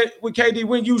 man, with KD,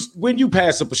 when you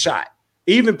pass up a shot,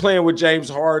 even playing with James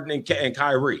Harden and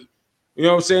Kyrie, you know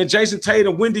what I'm saying? Jayson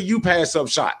Tatum, when do you pass up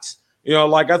shots? You know,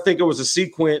 like I think it was a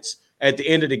sequence at the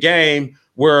end of the game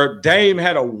where Dame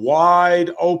had a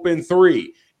wide open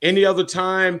 3. Any other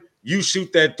time, you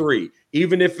shoot that 3.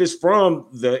 Even if it's from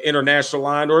the international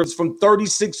line or it's from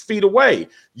 36 feet away,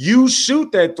 you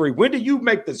shoot that 3. When do you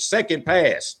make the second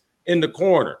pass in the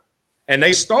corner? And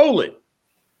they stole it.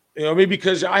 You know what I mean?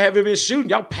 Because y'all haven't been shooting.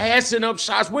 Y'all passing up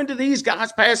shots. When do these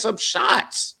guys pass up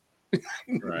shots?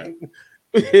 Right.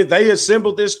 They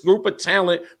assembled this group of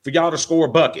talent for y'all to score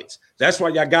buckets. That's why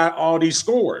y'all got all these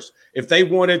scores. If they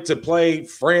wanted to play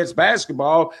France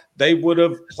basketball, they would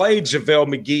have played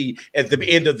JaVale McGee at the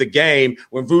end of the game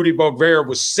when Rudy Gobert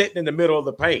was sitting in the middle of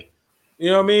the paint.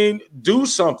 You know what I mean? Do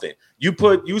something. You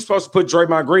supposed to put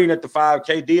Draymond Green at the 5,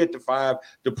 KD at the 5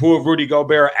 to pull Rudy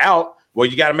Gobert out. Well,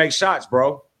 you got to make shots,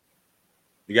 bro.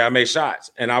 You got to make shots.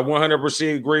 And I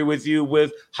 100% agree with you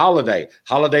with Holiday.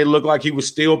 Holiday looked like he was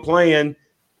still playing,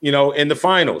 in the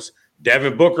finals.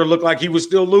 Devin Booker looked like he was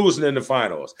still losing in the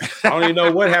finals. I don't even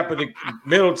know what happened to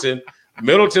Middleton.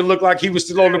 Middleton looked like he was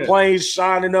still on the plane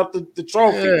shining up the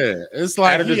trophy. Yeah, it's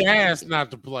like he asked not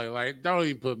to play. Like, don't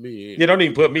even put me in. You don't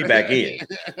even put me back in.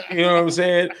 You know what I'm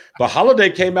saying? But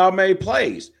Holiday came out, made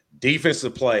plays,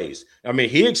 defensive plays. I mean,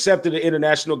 he accepted the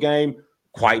international game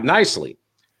quite nicely.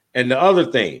 And the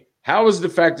other thing, how is the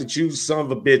fact that you son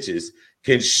of a bitches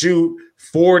can shoot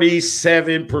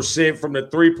 47% from the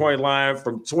 3-point line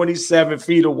from 27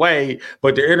 feet away,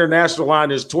 but the international line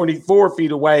is 24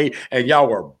 feet away, and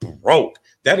y'all are broke?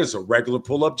 That is a regular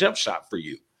pull-up jump shot for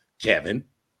you. Kevin,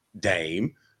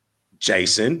 Dame,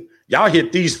 Jason, y'all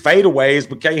hit these fadeaways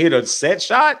but can't hit a set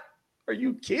shot? Are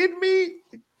you kidding me?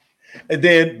 And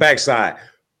then backside.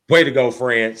 Way to go,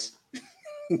 France.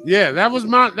 Yeah, that was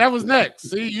next.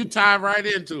 See, you tie right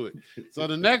into it. So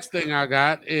the next thing I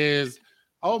got is,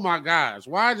 oh my gosh,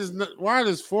 why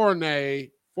does Fournier,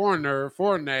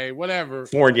 whatever,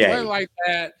 play like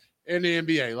that in the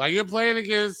NBA? Like, you're playing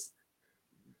against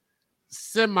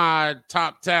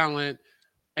semi-top talent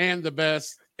and the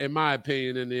best, in my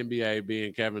opinion, in the NBA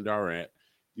being Kevin Durant.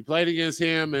 You played against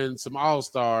him and some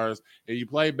all-stars, and you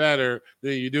play better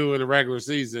than you do in the regular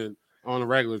season on a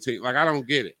regular team. Like, I don't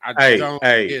get it. I don't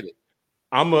get it.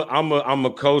 I'm a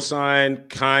cosign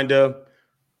kinda.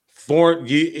 I'm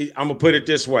gonna put it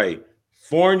this way: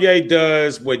 Fournier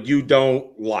does what you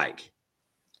don't like.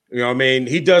 You know what I mean?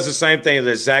 He does the same thing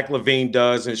that Zach LaVine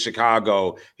does in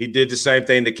Chicago. He did the same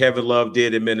thing that Kevin Love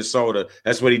did in Minnesota.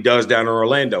 That's what he does down in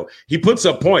Orlando. He puts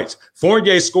up points.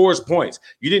 Fournier scores points.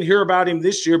 You didn't hear about him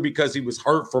this year because he was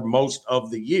hurt for most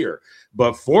of the year.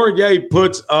 But Fournier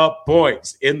puts up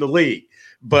points in the league.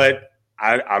 But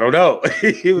I don't know.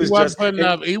 he wasn't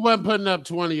putting up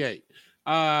 28.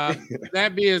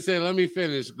 That being said, let me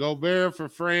finish. Gobert for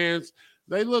France.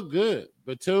 They look good.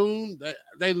 Batum,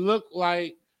 they look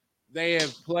like they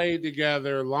have played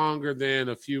together longer than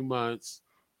a few months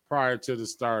prior to the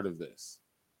start of this.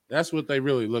 That's what they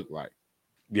really look like.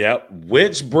 Yep.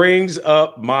 Which brings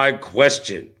up my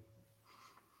question.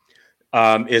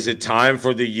 Is it time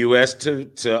for the U.S.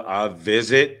 to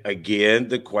visit again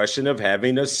the question of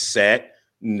having a set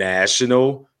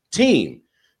national team?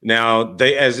 Now,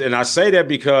 and I say that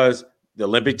because the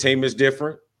Olympic team is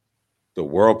different, the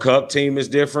World Cup team is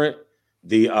different,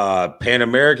 the Pan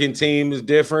American team is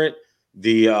different,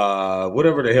 the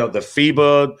whatever the hell, the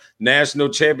FIBA national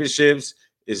championships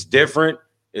is different.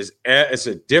 It's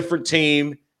a different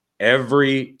team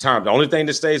every time. The only thing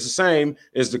that stays the same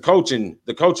is the coaching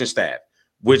staff,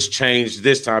 which changed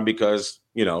this time because,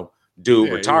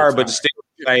 dude retired, but still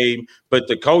the same. But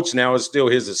the coach now is still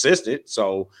his assistant.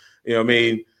 So, what I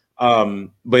mean?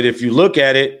 But if you look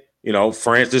at it,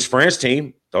 this France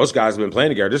team, those guys have been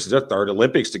playing together. This is their third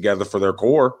Olympics together for their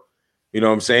core. You know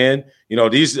what I'm saying?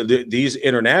 These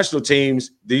international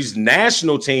teams, these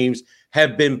national teams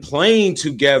have been playing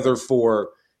together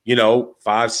for,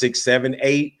 5, 6, 7,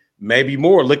 8, maybe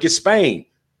more. Look at Spain.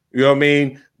 You know what I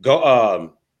mean? The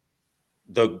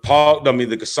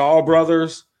Gasol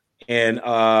brothers and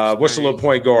what's the little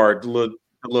point guard, the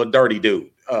little dirty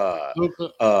dude?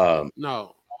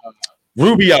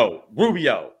 Rubio,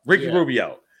 Ricky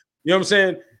Rubio. You know what I'm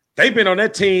saying? They've been on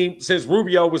that team since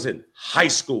Rubio was in high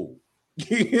school.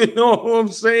 You know what I'm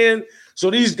saying? So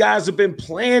these guys have been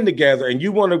playing together, and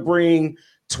you want to bring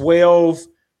 12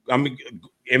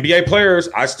 NBA players.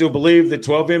 I still believe that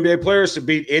 12 NBA players should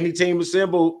beat any team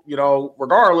assembled,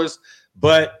 regardless.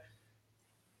 But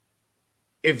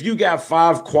if you got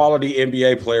 5 quality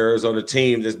NBA players on a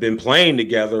team that's been playing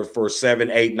together for 7,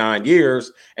 8, 9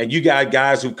 years, and you got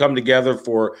guys who come together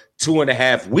for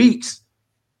 2.5 weeks,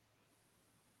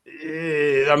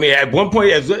 at one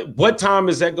point, what time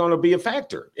is that going to be a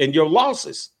factor in your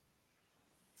losses?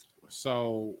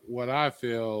 So what I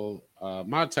feel,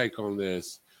 my take on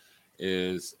this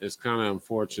is it's kind of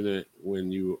unfortunate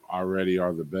when you already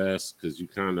are the best because you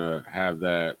kind of have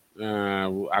that,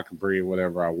 I can bring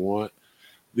whatever I want.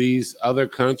 These other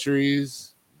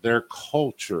countries, their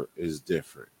culture is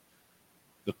different.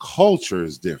 The culture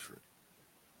is different.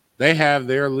 They have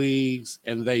their leagues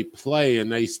and they play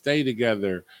and they stay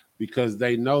together because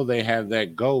they know they have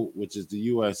that GOAT, which is the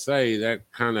USA.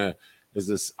 That kind of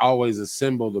is always a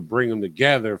symbol to bring them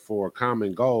together for a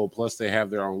common goal. Plus, they have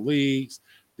their own leagues,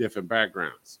 different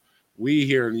backgrounds. We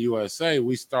here in the USA,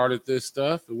 we started this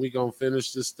stuff and we're going to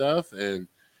finish this stuff. And,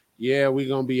 we're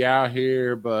going to be out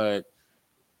here, but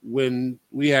when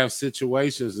we have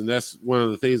situations, and that's one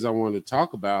of the things I want to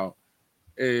talk about,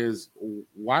 is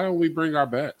why don't we bring our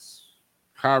best?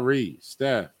 Kyrie,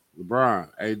 Steph, LeBron,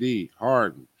 AD,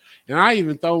 Harden. And I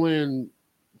even throw in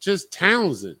just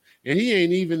Townsend. And he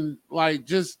ain't even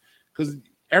just because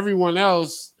everyone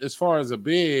else, as far as a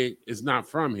big, is not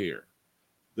from here.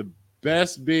 The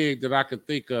best big that I could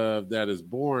think of that is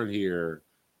born here,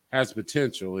 has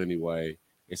potential anyway,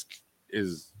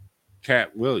 is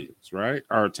Cat Williams, right?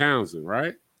 Or Townsend,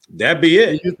 right? That'd be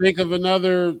it. You think of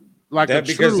another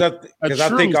because I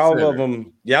think all of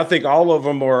them. Yeah, I think all of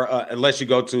them are. Unless you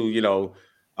go to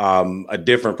a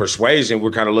different persuasion,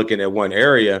 we're kind of looking at one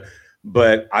area.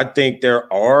 But I think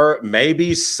there are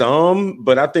maybe some,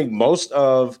 but I think most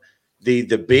of the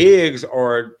bigs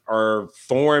are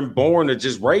foreign born or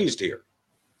just raised here.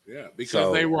 Yeah,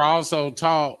 because they were also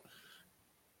taught.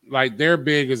 Their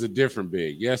big is a different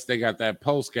big. Yes, they got that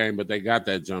post game, but they got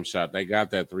that jump shot. They got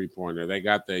that 3-pointer. They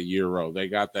got that Euro. They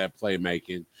got that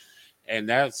playmaking. And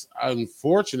that's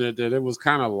unfortunate that it was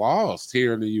kind of lost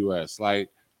here in the U.S.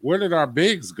 Where did our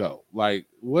bigs go?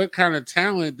 What kind of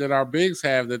talent did our bigs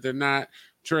have that they're not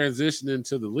transitioning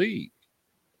to the league?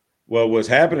 Well, what's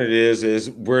happening is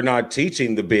we're not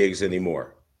teaching the bigs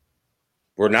anymore.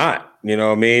 We're not, you know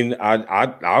what I mean?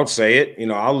 I'll say it,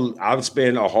 I'll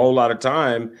spend a whole lot of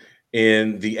time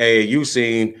in the AAU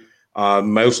scene,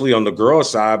 mostly on the girl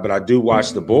side, but I do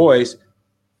watch the boys.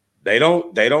 They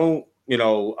don't,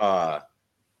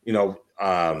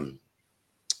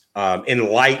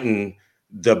 enlighten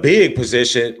the big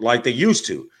position like they used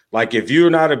to. If you're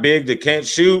not a big that can't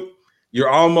shoot, you're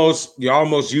almost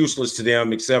useless to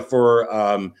them except for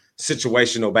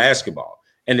situational basketball.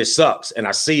 And it sucks. And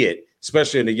I see it,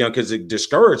 especially in the young, because it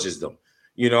discourages them.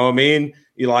 You know what I mean?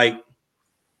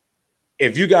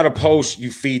 If you got a post,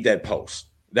 you feed that post.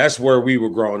 That's where we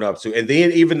were growing up to. And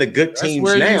then even the good teams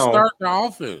now. That's where you start the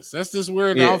offense. That's just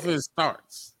where the offense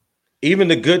starts. Even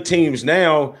the good teams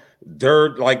now,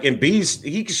 they're Embiid,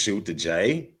 he can shoot the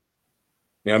J. You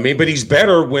know what I mean? But he's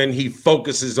better when he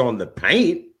focuses on the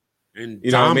paint. And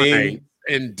dominate.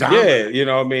 Yeah, you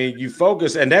know what I mean? You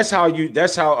focus, and that's how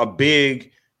a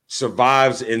big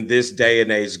survives in this day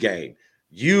and age game.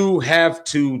 You have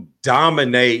to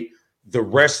dominate the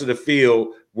rest of the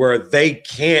field where they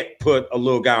can't put a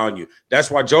little guy on you.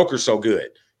 That's why Joker's so good.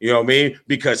 You know what I mean?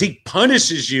 Because he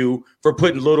punishes you for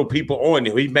putting little people on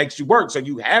you. He makes you work. So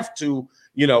you have to,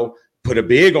 put a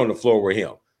big on the floor with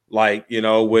him. Like,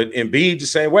 with Embiid the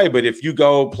same way. But if you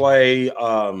go play,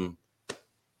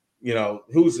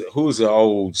 who's the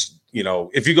old,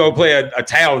 if you go play a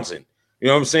Townsend, you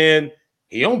know what I'm saying?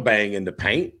 He don't bang in the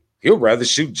paint. He'll rather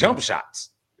shoot jump shots.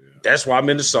 Yeah. That's why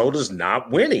Minnesota's not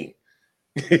winning.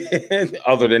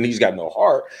 Other than he's got no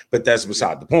heart, but that's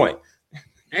beside the point.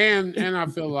 And I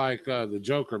feel like the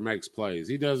Joker makes plays.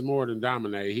 He does more than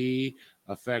dominate. He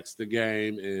affects the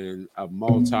game in a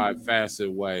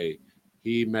multifaceted way.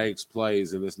 He makes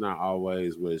plays, and it's not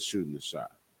always with shooting the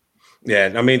shot.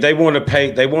 Yeah, I mean, they want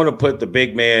to put the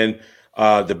big man,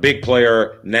 the big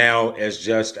player now as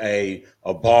just a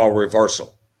ball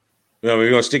reversal. We're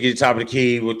going to stick it at the top of the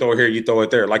key. We'll throw it here, you throw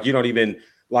it there. Like, you don't even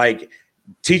like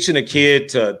teaching a kid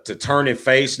to turn and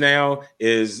face now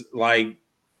is like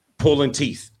pulling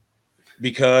teeth,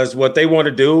 because what they want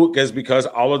to do is because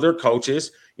all of their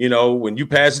coaches, when you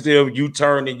pass it to them, you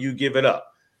turn and you give it up.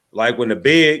 Like when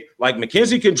like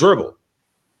Mackenzie can dribble.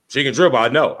 She can dribble. I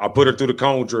know. I'll put her through the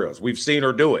cone drills. We've seen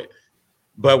her do it.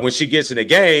 But when she gets in the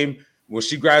game, when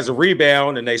she grabs a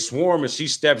rebound and they swarm and she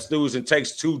steps through and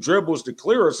takes 2 dribbles to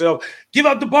clear herself, give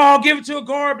up the ball, give it to a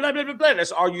guard, blah, blah, blah, blah.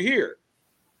 That's all you hear.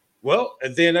 Well,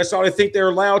 and then that's all they think they're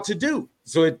allowed to do.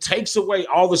 So it takes away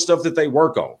all the stuff that they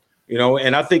work on,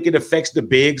 and I think it affects the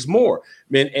bigs more.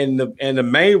 And the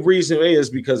main reason is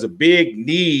because a big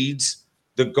needs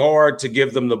the guard to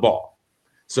give them the ball.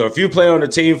 So if you play on a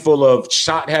team full of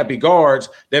shot-happy guards,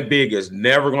 that big is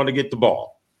never going to get the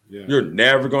ball. Yeah. You're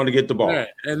never going to get the ball. Yeah.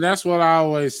 And that's what I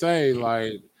always say,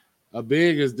 like a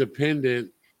big is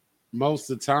dependent most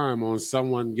of the time on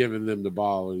someone giving them the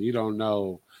ball, and you don't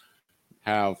know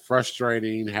how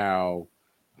frustrating, how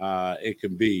it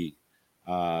can be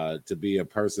to be a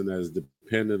person that is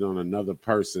dependent on another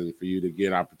person for you to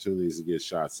get opportunities to get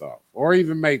shots off or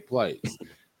even make plays,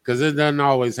 because it doesn't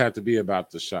always have to be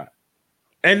about the shot.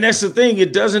 And that's the thing.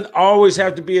 It doesn't always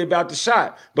have to be about the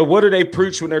shot. But what do they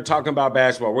preach when they're talking about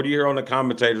basketball? What do you hear on the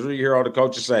commentators? What do you hear all the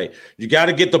coaches say? You got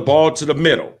to get the ball to the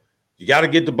middle. You got to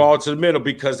get the ball to the middle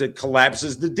because it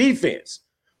collapses the defense.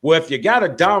 Well, if you got a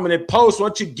dominant post, why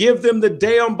don't you give them the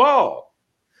damn ball?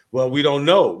 Well, we don't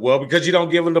know. Well, because you don't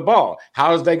give them the ball.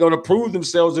 How is they going to prove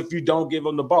themselves if you don't give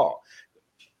them the ball?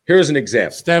 Here's an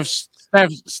example.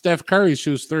 Steph Curry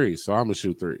shoots threes, so I'm going to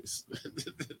shoot threes.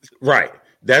 Right.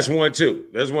 That's one, too.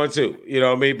 You know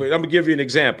what I mean? But I'm going to give you an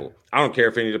example. I don't care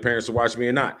if any of the parents will watch me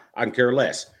or not. I can care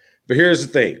less. But here's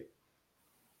the thing.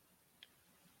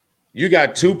 You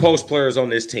got 2 post players on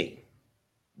this team.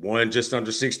 One just under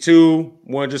 6'2",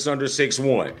 one just under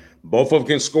 6'1". Both of them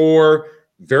can score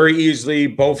very easily,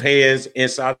 both hands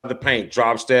inside the paint,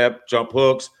 drop step, jump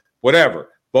hooks, whatever.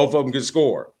 Both of them can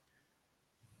score.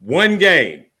 One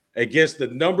game against the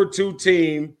number 2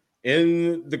 team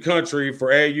in the country for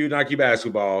AAU Nike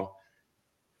basketball,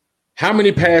 how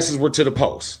many passes were to the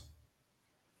post?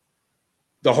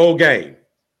 The whole game.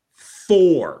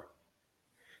 4.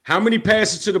 How many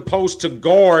passes to the post to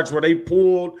guards where they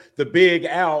pulled the big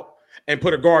out and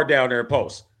put a guard down there and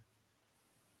post?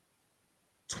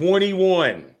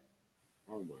 21.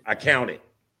 I counted.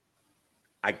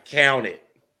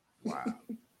 Wow.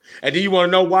 And then you want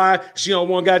to know why she don't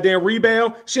want goddamn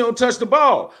rebound? She don't touch the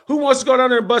ball. Who wants to go down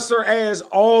there and bust her ass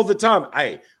all the time?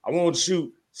 Hey, I want to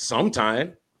shoot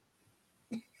sometime.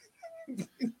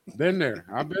 Been there.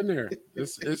 I've been there.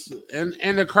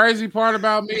 And the crazy part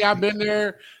about me, I've been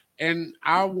there, and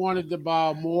I wanted the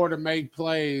ball more to make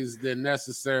plays than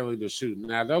necessarily to shoot.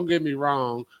 Now, don't get me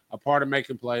wrong. A part of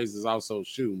making plays is also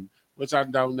shooting, which I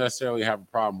don't necessarily have a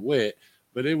problem with.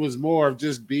 But it was more of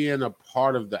just being a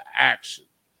part of the action.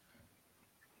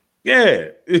 Yeah.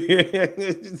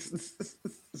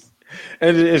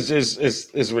 And it's just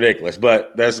it's ridiculous,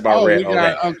 but that's about we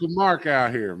got Uncle Mark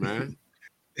out here, man.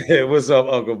 What's up,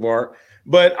 Uncle Mark?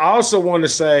 But I also want to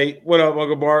say, what up,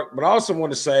 Uncle Mark? But I also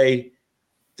want to say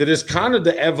that it's kind of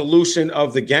the evolution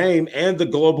of the game and the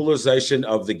globalization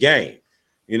of the game.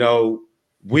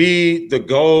 The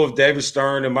goal of David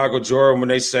Stern and Michael Jordan when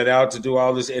they set out to do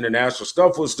all this international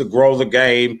stuff was to grow the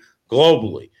game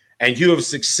globally. And you have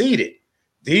succeeded.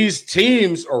 These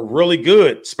teams are really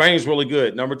good. Spain's really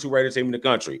good, number 2 rated team in the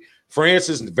country. France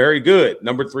is very good,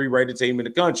 number 3 rated team in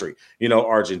the country.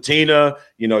 Argentina,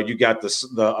 you got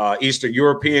the Eastern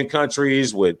European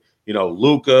countries with,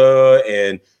 Luka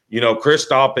and,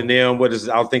 Kristoff and them. I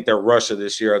don't think they're Russia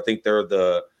this year. I think they're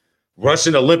the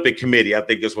Russian Olympic Committee. I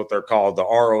think is what they're called, the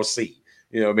ROC.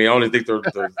 You know what I mean? I only think they're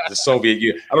the Soviet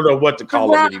Union. I don't know what to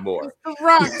call them anymore. The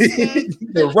Rock,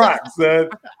 The Rock, son.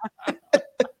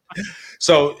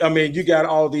 So, I mean, you got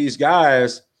all these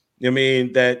guys, I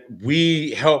mean, that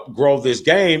we help grow this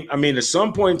game. I mean, at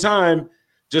some point in time,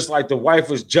 just like the wife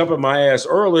was jumping my ass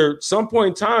earlier, some point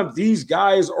in time, these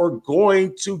guys are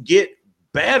going to get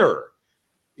better.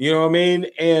 You know what I mean?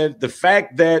 And the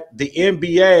fact that the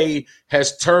NBA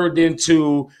has turned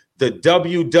into the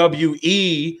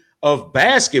WWE of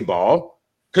basketball,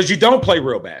 because you don't play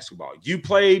real basketball. You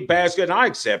play basketball, and I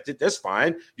accept it. That's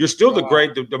fine. You're still the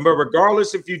great,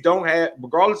 regardless if you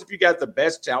got the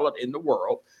best talent in the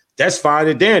world, that's fine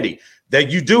and dandy. That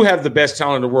you do have the best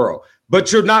talent in the world,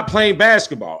 but you're not playing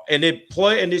basketball. And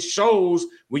it shows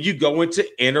when you go into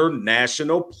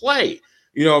international play.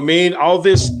 You know what I mean? All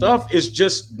this stuff is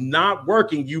just not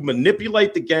working. You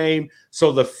manipulate the game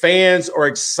so the fans are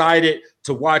excited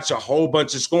to watch a whole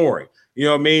bunch of scoring. You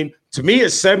know what I mean? To me, a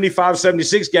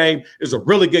 75-76 game is a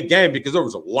really good game because there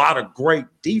was a lot of great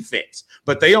defense,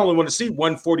 but they only want to see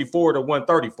 144 to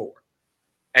 134.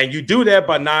 And you do that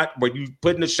by you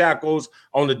putting the shackles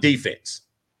on the defense.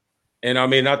 And I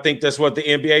mean, I think that's what the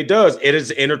NBA does. It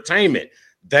is entertainment.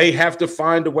 They have to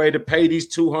find a way to pay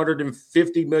these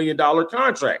 $250 million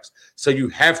contracts. So you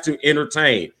have to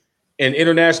entertain. In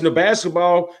international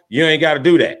basketball, you ain't got to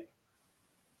do that.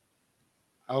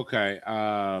 Okay.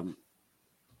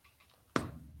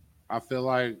 I feel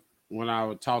like when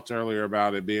I talked earlier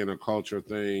about it being a culture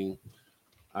thing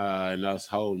and us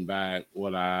holding back,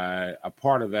 a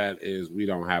part of that is we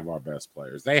don't have our best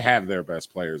players. They have their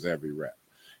best players every rep.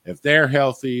 If they're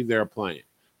healthy, they're playing.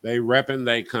 They repping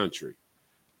their country.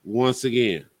 Once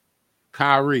again,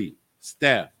 Kyrie,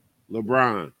 Steph,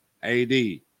 LeBron,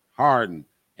 AD, Harden,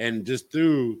 and just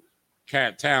through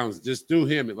Cat Towns, just through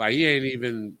him, like he ain't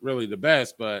even really the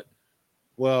best, but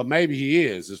well, maybe he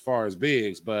is as far as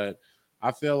bigs, but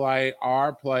I feel like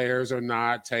our players are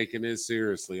not taking it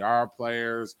seriously. Our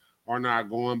players are not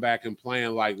going back and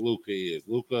playing like Luka is.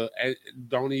 Luka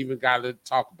don't even got to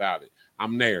talk about it.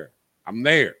 I'm there.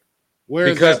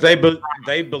 Because they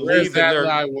believe in their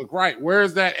right. Where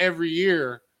is that every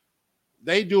year?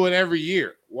 They do it every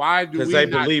year. Why do we? Because they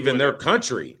believe in their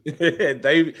country.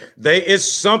 It's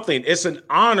something. It's an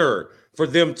honor for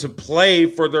them to play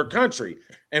for their country.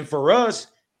 And for us,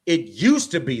 it used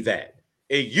to be that.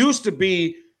 It used to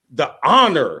be the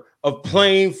honor of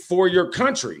playing for your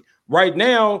country. Right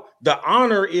now, the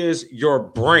honor is your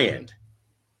brand.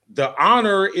 The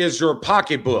honor is your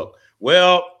pocketbook.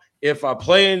 Well, if I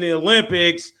play in the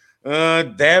Olympics,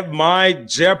 that might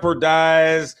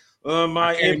jeopardize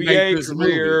my NBA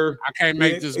career. I can't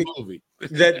make this movie.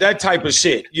 that type of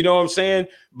shit. You know what I'm saying?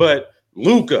 But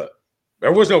Luka,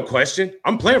 there was no question.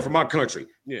 I'm playing for my country.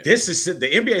 Yeah. This is the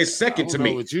NBA is second to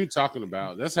me. What you talking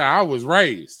about? That's how I was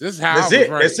raised. This is how I was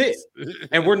raised. That's it.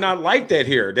 And we're not like that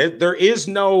here. There is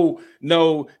no.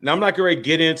 Now I'm not going to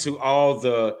get into all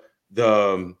the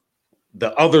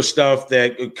other stuff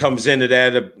that comes into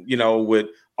that. You know, with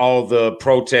all the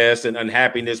protests and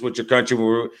unhappiness with your country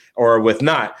or with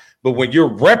not. But when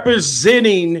you're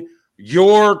representing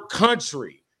your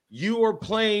country, you are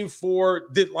playing for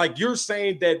like you're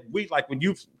saying that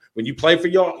when you play for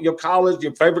your college,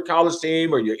 your favorite college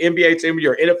team or your NBA team or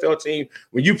your NFL team,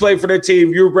 when you play for that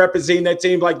team, you're representing that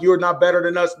team like you're not better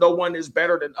than us. No one is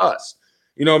better than us.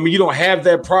 You know what I mean? You don't have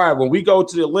that pride. When we go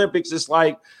to the Olympics, it's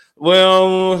like,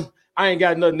 well, I ain't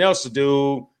got nothing else to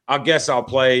do. I guess I'll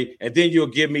play. And then you'll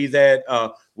give me that,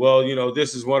 well, you know,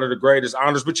 this is one of the greatest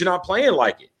honors, but you're not playing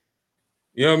like it.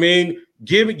 You know what I mean?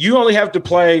 You only have to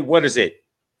play, what is it?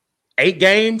 8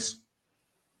 games?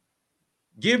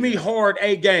 Give me hard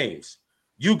 8 games.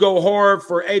 You go hard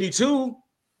for 82.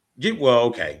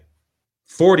 Okay.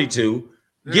 42.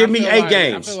 Give me 8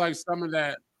 games. I feel like some of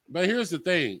that, but here's the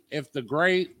thing. If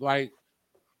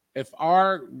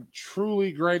our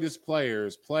truly greatest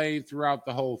players played throughout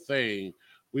the whole thing,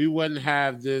 we wouldn't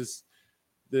have this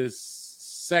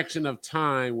section of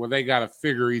time where they got to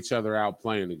figure each other out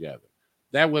playing together.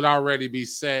 That would already be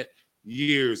set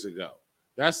years ago.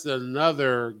 That's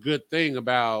another good thing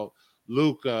about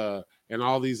Luka and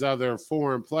all these other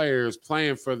foreign players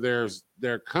playing for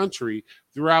their country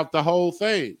throughout the whole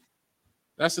thing.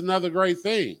 That's another great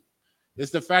thing.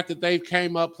 It's the fact that they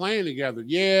came up playing together.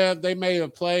 Yeah, they may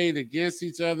have played against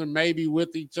each other, maybe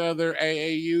with each other,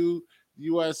 AAU,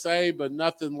 USA, but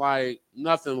nothing like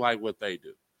what they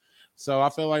do. So I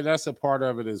feel like that's a part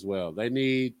of it as well. They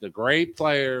need the great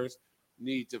players,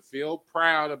 need to feel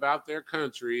proud about their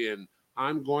country, and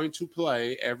I'm going to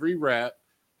play every rep,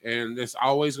 and it's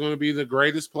always going to be the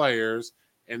greatest players,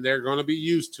 and they're going to be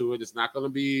used to it. It's not going to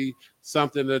be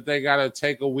something that they got to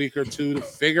take a week or two to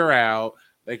figure out.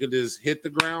 They could just hit the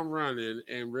ground running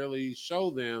and really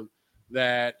show them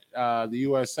that the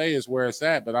USA is where it's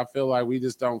at. But I feel like we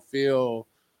just don't feel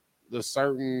the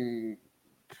certain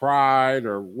pride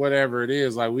or whatever it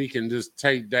is. Like we can just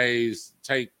take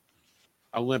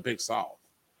Olympics off.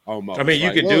 Almost. I mean,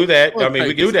 you could do that. I mean,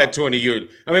 we could do that 20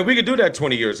 years. I mean, we could do that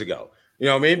 20 years ago. You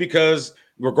know what I mean? Because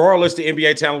regardless, the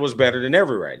NBA talent was better than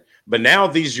everybody. But now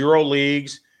these Euro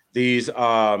leagues, these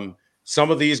some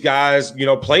of these guys, you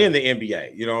know, play in the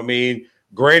NBA. You know what I mean?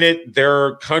 Granted,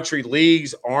 their country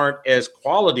leagues aren't as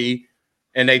quality,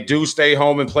 and they do stay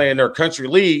home and play in their country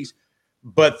leagues,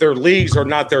 but their leagues are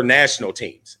not their national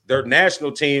teams. Their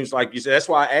national teams, like you said, that's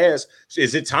why I asked,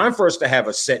 is it time for us to have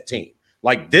a set team?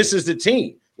 Like, this is the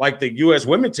team. Like the U.S.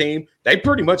 women team, they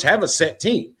pretty much have a set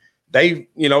team. They,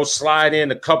 you know, slide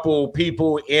in a couple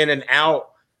people in and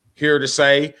out here to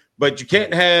say, but you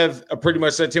can't have a pretty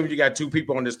much set team when you got two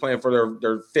people on this plan for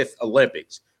their fifth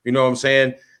Olympics. You know what I'm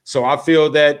saying? So I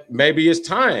feel that maybe it's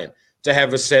time to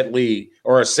have a set league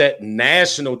or a set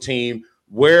national team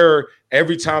where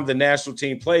every time the national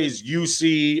team plays, you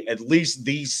see at least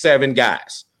these 7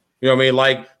 guys. You know what I mean?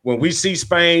 Like when we see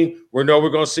Spain, we know we're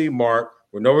going to see Mark.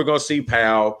 We know we're going to see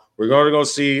Powell. We're going to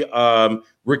see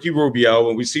Ricky Rubio.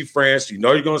 When we see France, you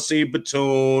know you're going to see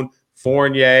Batum,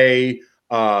 Fournier,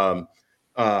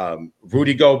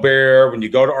 Rudy Gobert. When you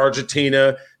go to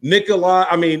Argentina,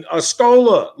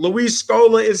 Scola. Luis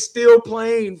Scola is still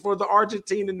playing for the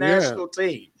Argentina national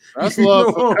team. That's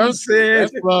love for country.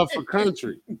 That's love for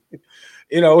country.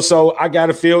 You know, so I got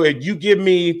to feel it. You give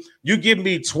me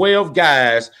 12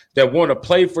 guys that want to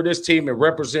play for this team and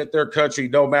represent their country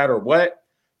no matter what.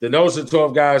 Then those are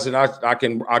 12 guys that I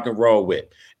can roll with.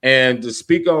 And to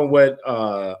speak on what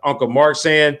Uncle Mark's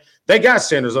saying, they got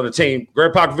centers on the team.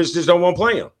 Greg Popovich just don't want to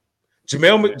play them.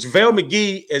 JaVale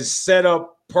McGee is set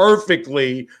up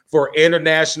perfectly for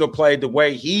international play the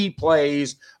way he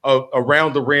plays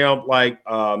around the rim like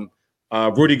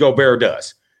Rudy Gobert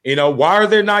does. You know, why are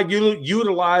they not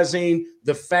utilizing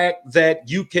the fact that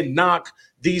you can knock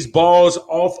these balls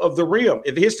off of the rim?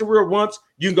 If it hits the rim once,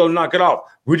 you can go knock it off.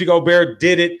 Rudy Gobert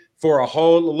did it for a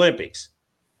whole Olympics.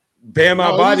 Bam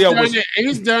Adebayo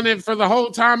he's done it for the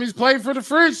whole time he's played for the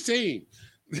French team.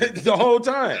 The whole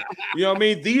time. You know what I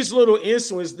mean? These little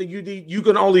incidents that you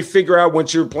can only figure out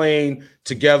once you're playing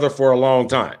together for a long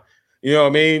time. You know what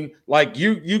I mean? Like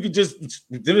you could just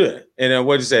do it. And then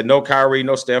what you said, no Kyrie,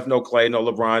 no Steph, no Clay, no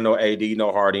LeBron, no AD,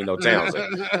 no Harden, no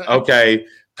Townsend. Okay.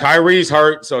 Kyrie's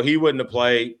hurt, so he wouldn't have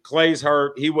played. Clay's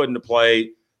hurt, he wouldn't have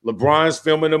played. LeBron's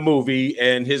filming a movie,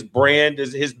 and his brand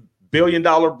is his $1 billion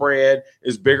brand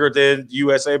is bigger than the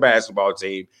USA basketball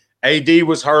team. AD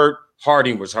was hurt,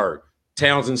 Harden was hurt.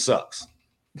 Townsend sucks.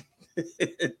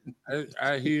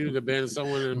 He would have been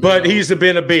someone in the but he'd have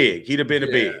been a big. He'd have been a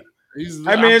big. Shit.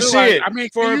 Can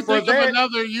you think of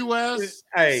another U.S.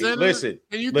 center? Listen.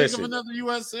 Can you think of another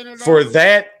U.S. center? For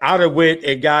that, I'd have went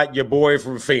and got your boy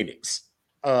from Phoenix,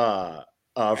 Frank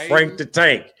the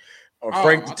Tank, or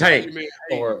Frank the Tank,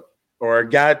 or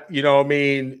got, you know what I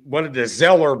mean, one of the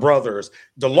Zeller brothers,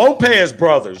 the Lopez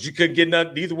brothers. You could get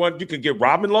neither one. You could get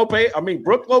Robin Lopez.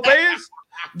 Brooke Lopez.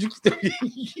 You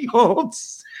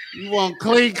want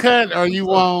clean cut or you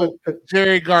want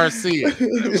Jerry Garcia?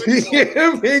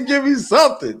 Give me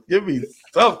something. Give me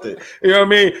something. You know what I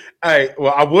mean?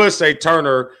 I would say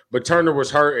Turner, but Turner was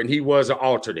hurt and he was an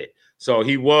alternate. So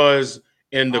he was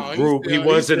in the group. He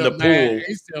was in the pool.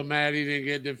 He's still mad he didn't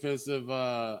get defensive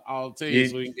all teams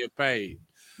so he can get paid.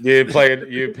 You played.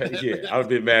 Yeah, I would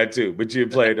be mad too. But you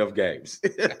played enough games.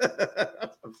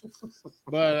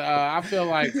 But I feel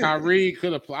like Kyrie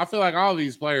could have. I feel like all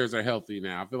these players are healthy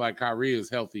now. I feel like Kyrie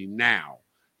is healthy now.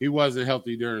 He wasn't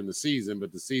healthy during the season,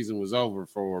 but the season was over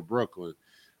for Brooklyn.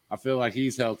 I feel like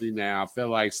he's healthy now. I feel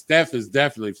like Steph is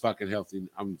definitely fucking healthy.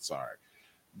 I'm sorry.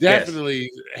 Definitely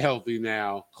healthy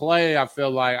now. Clay, I feel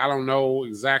like I don't know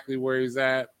exactly where he's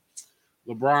at.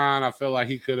 LeBron, I feel like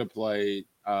he could have played.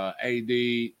 AD,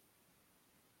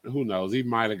 who knows? He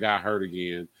might have got hurt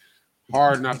again.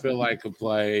 Harden, I feel like could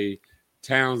play.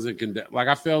 Townsend can.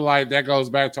 I feel like that goes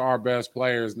back to our best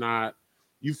players. Not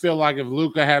you feel like if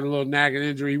Luka had a little nagging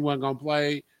injury, he wasn't gonna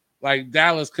play. Like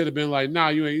Dallas could have been like, nah,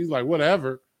 you ain't. He's like,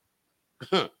 whatever,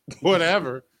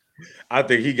 whatever. I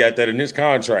think he got that in his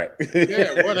contract.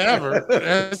 Yeah, whatever.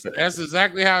 That's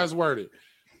exactly how it's worded.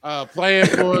 Playing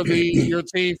for your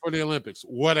team for the Olympics,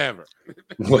 whatever.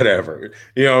 Whatever.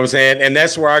 You know what I'm saying? And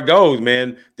that's where I go,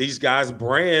 man. These guys'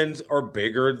 brands are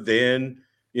bigger than,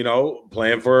 you know,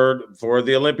 playing for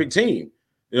the Olympic team.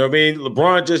 You know what I mean?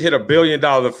 LeBron just hit $1 billion.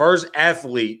 The first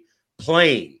athlete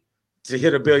playing to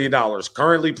hit $1 billion,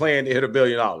 currently playing to hit $1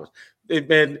 billion.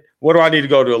 Man, what do I need to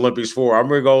go to Olympics for? I'm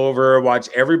going to go over and watch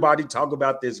everybody talk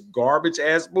about this garbage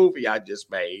ass movie I just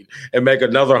made and make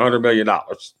another $100 million.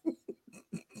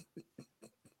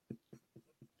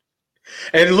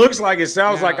 And it looks like, it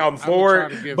sounds like I'm for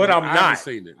it, but I'm not. I haven't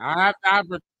seen it. I have the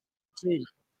opportunity.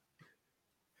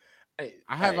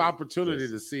 I have opportunity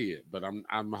to see it, but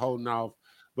I'm holding off.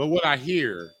 But what I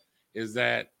hear is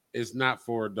that it's not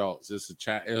for adults.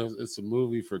 It's a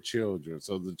movie for children.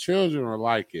 So the children are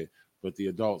like it, but the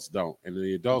adults don't. And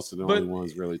the adults are the only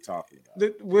ones really talking about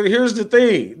it. Well, here's the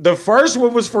thing. The first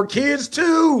one was for kids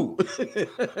too.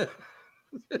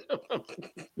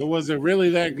 But was it really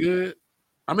that good?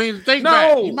 I mean, think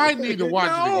back. You might need to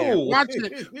watch it again. Watch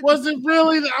it. Was it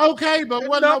really okay? But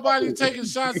wasn't nobody taking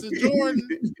shots at Jordan?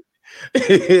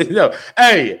 No.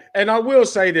 Hey, and I will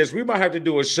say this. We might have to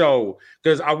do a show,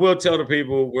 because I will tell the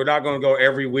people we're not going to go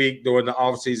every week during the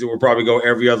off season. We'll probably go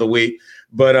every other week.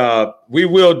 But we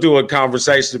will do a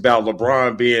conversation about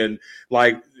LeBron being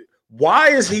like, why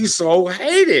is he so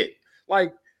hated?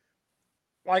 Like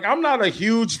I'm not a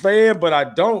huge fan, but I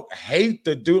don't hate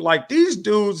the dude. Like, these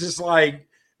dudes, it's like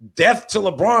death to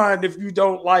LeBron if you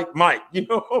don't like Mike. You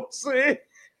know what I'm saying?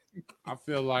 I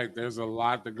feel like there's a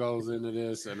lot that goes into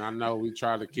this, and I know we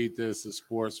try to keep this a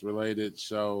sports-related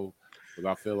show, but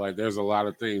I feel like there's a lot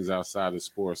of things outside of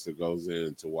sports that goes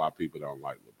into why people don't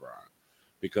like LeBron,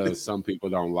 because some people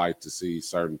don't like to see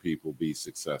certain people be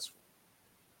successful.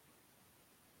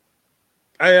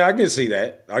 I can see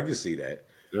that.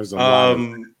 There's a lot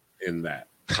in that.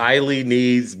 Kylie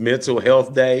needs mental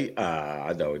health day.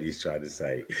 I know what he's trying to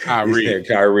say.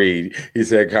 Kyrie. He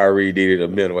said Kyrie needed a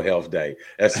mental health day.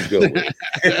 That's a good one.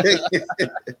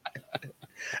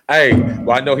 Hey,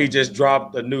 well, I know he just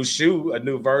dropped a new shoe, a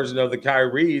new version of the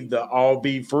Kyrie, the all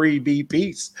be free, be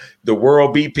peace, the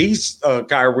world be peace.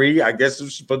 Kyrie, I guess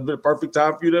it's the perfect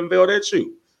time for you to unveil that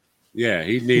shoe. Yeah,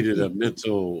 he needed a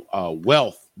mental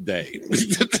wealth day.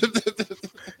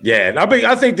 Yeah, and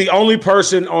I think the only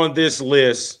person on this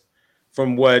list,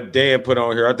 from what Dan put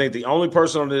on here, I think the only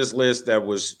person on this list that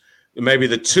was maybe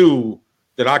the two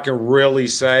that I can really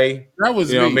say. That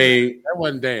was me. What I mean? That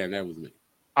wasn't Dan. That was me.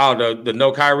 Oh, the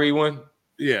no Kyrie one?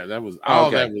 Yeah, that was all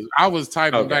that was. I was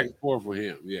typing back and forth with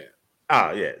him. Yeah.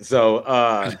 Oh, yeah. So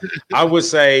I would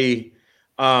say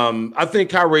I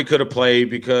think Kyrie could have played,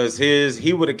 because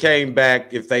he would have came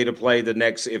back if they'd have played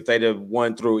if they'd have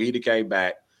won through, he'd have came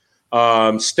back.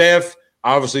 Steph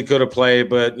obviously could have played,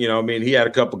 but he had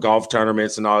a couple golf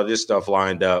tournaments and all this stuff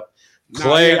lined up.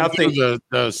 Clay, I think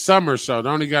the summer show.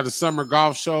 Don't he got a summer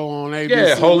golf show on ABC?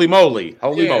 Yeah, holy moly.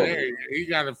 He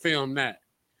got to film that.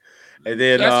 And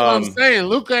then that's what I'm saying.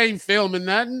 Luka ain't filming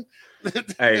nothing.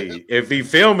 Hey, if he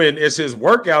filming, it's his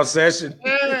workout session.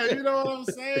 Yeah, you know what I'm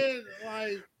saying?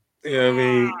 Like, you know what I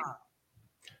mean?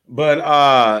 But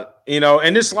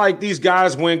and it's like these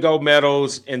guys win gold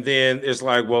medals, and then it's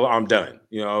like, well, I'm done.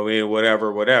 You know what I mean?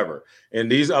 Whatever.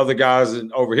 And these other guys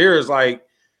over here is like,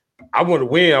 I want to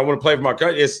win. I want to play for my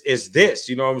country. It's this,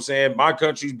 you know what I'm saying? My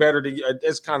country's better than you.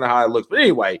 That's kind of how it looks. But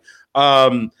anyway, I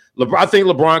think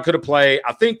LeBron could have played.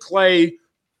 I think Clay,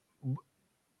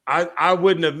 I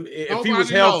wouldn't have, if he was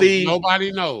healthy.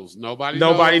 Nobody knows. Nobody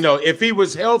knows. If he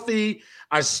was healthy,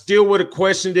 I still would have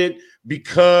questioned it,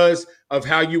 because of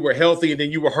how you were healthy and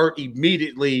then you were hurt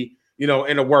immediately, in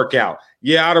a workout.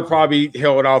 Yeah, I'd have probably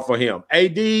held off for him.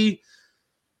 AD,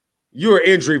 you're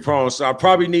injury prone, so I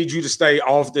probably need you to stay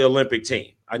off the Olympic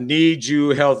team. I need you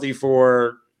healthy,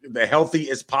 for the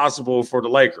healthiest possible for the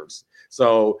Lakers.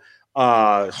 So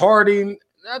Harden,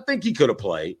 I think he could have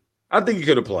played.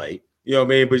 You know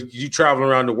what I mean? But you traveling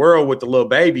around the world with the little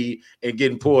baby and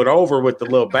getting pulled over with the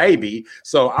little baby.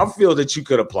 So I feel that you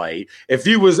could have played. If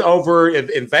he was over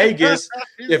in Vegas,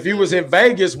 if he was in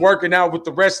Vegas working out with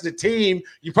the rest of the team,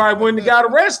 you probably wouldn't have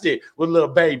got arrested with little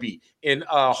baby in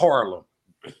Harlem.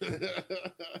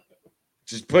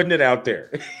 Just putting it out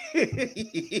there.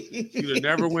 You'd have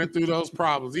never went through those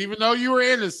problems, even though you were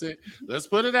innocent. Let's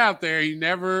put it out there. He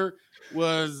never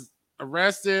was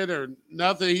arrested or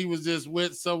nothing. He was just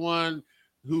with someone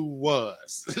who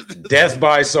was. Death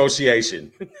by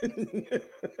association.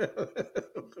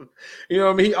 You know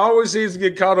what I mean? He always seems to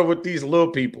get caught up with these little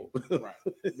people. Right.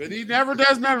 But he never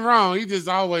does nothing wrong. He just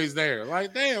always there.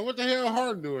 Like, damn, what the hell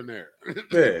Harden doing there?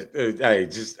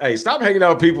 Hey, stop hanging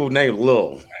out with people named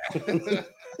Lil.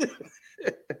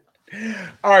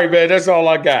 All right, man. That's all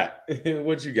I got.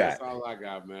 What you got? That's all I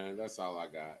got, man. That's all I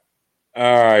got.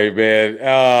 All right, man.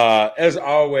 As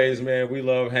always, man, we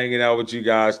love hanging out with you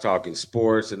guys, talking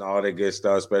sports and all that good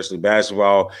stuff, especially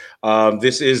basketball.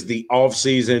 This is the off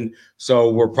season, so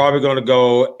we're probably going to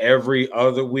go every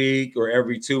other week or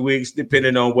every 2 weeks,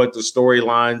 depending on what the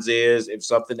storylines is. If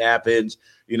something happens,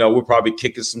 we're probably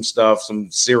kicking some stuff,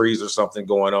 some series or something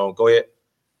going on. Go ahead.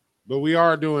 But we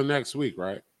are doing next week,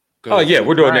 right? Oh yeah,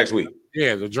 we're doing next week.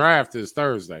 Yeah, the draft is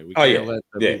Thursday. We can't let them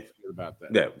forget about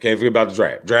that. Yeah, can't forget about the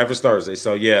draft. Draft is Thursday.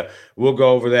 So yeah, we'll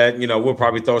go over that. We'll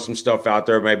probably throw some stuff out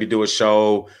there, maybe do a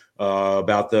show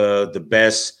about the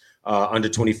best under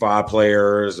 25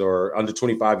 players or under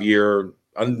 25, the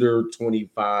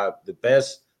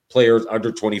best players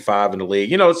under 25 in the league.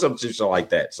 Something like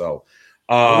that. So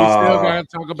we still gotta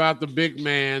talk about the big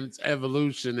man's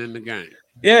evolution in the game.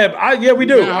 Yeah, we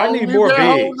do. I need more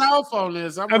bigs. Off on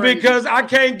this. Because I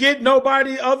can't get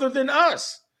nobody other than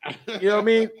us. You know what I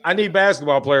mean? I need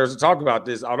basketball players to talk about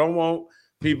this. I don't want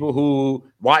people who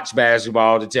watch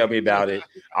basketball to tell me about it.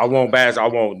 I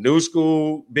want new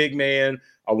school big man.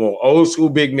 I want old school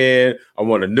big man. I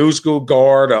want a new school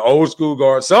guard, an old school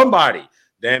guard. Somebody,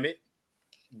 damn it.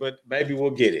 But maybe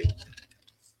we'll get it.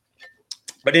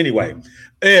 But anyway,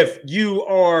 if you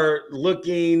are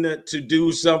looking to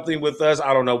do something with us,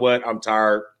 I don't know what. I'm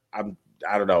tired. I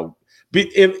don't know.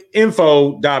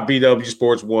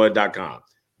 Info.bwsports1.com.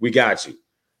 We got you.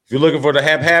 If you're looking for the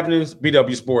happenings,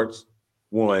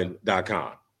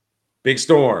 bwsports1.com. Big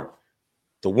Storm,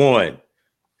 the one,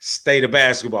 state of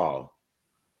basketball.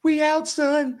 We out,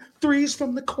 son. Threes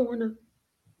from the corner.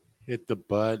 Hit the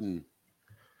button.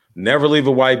 Never leave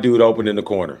a white dude open in the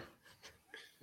corner.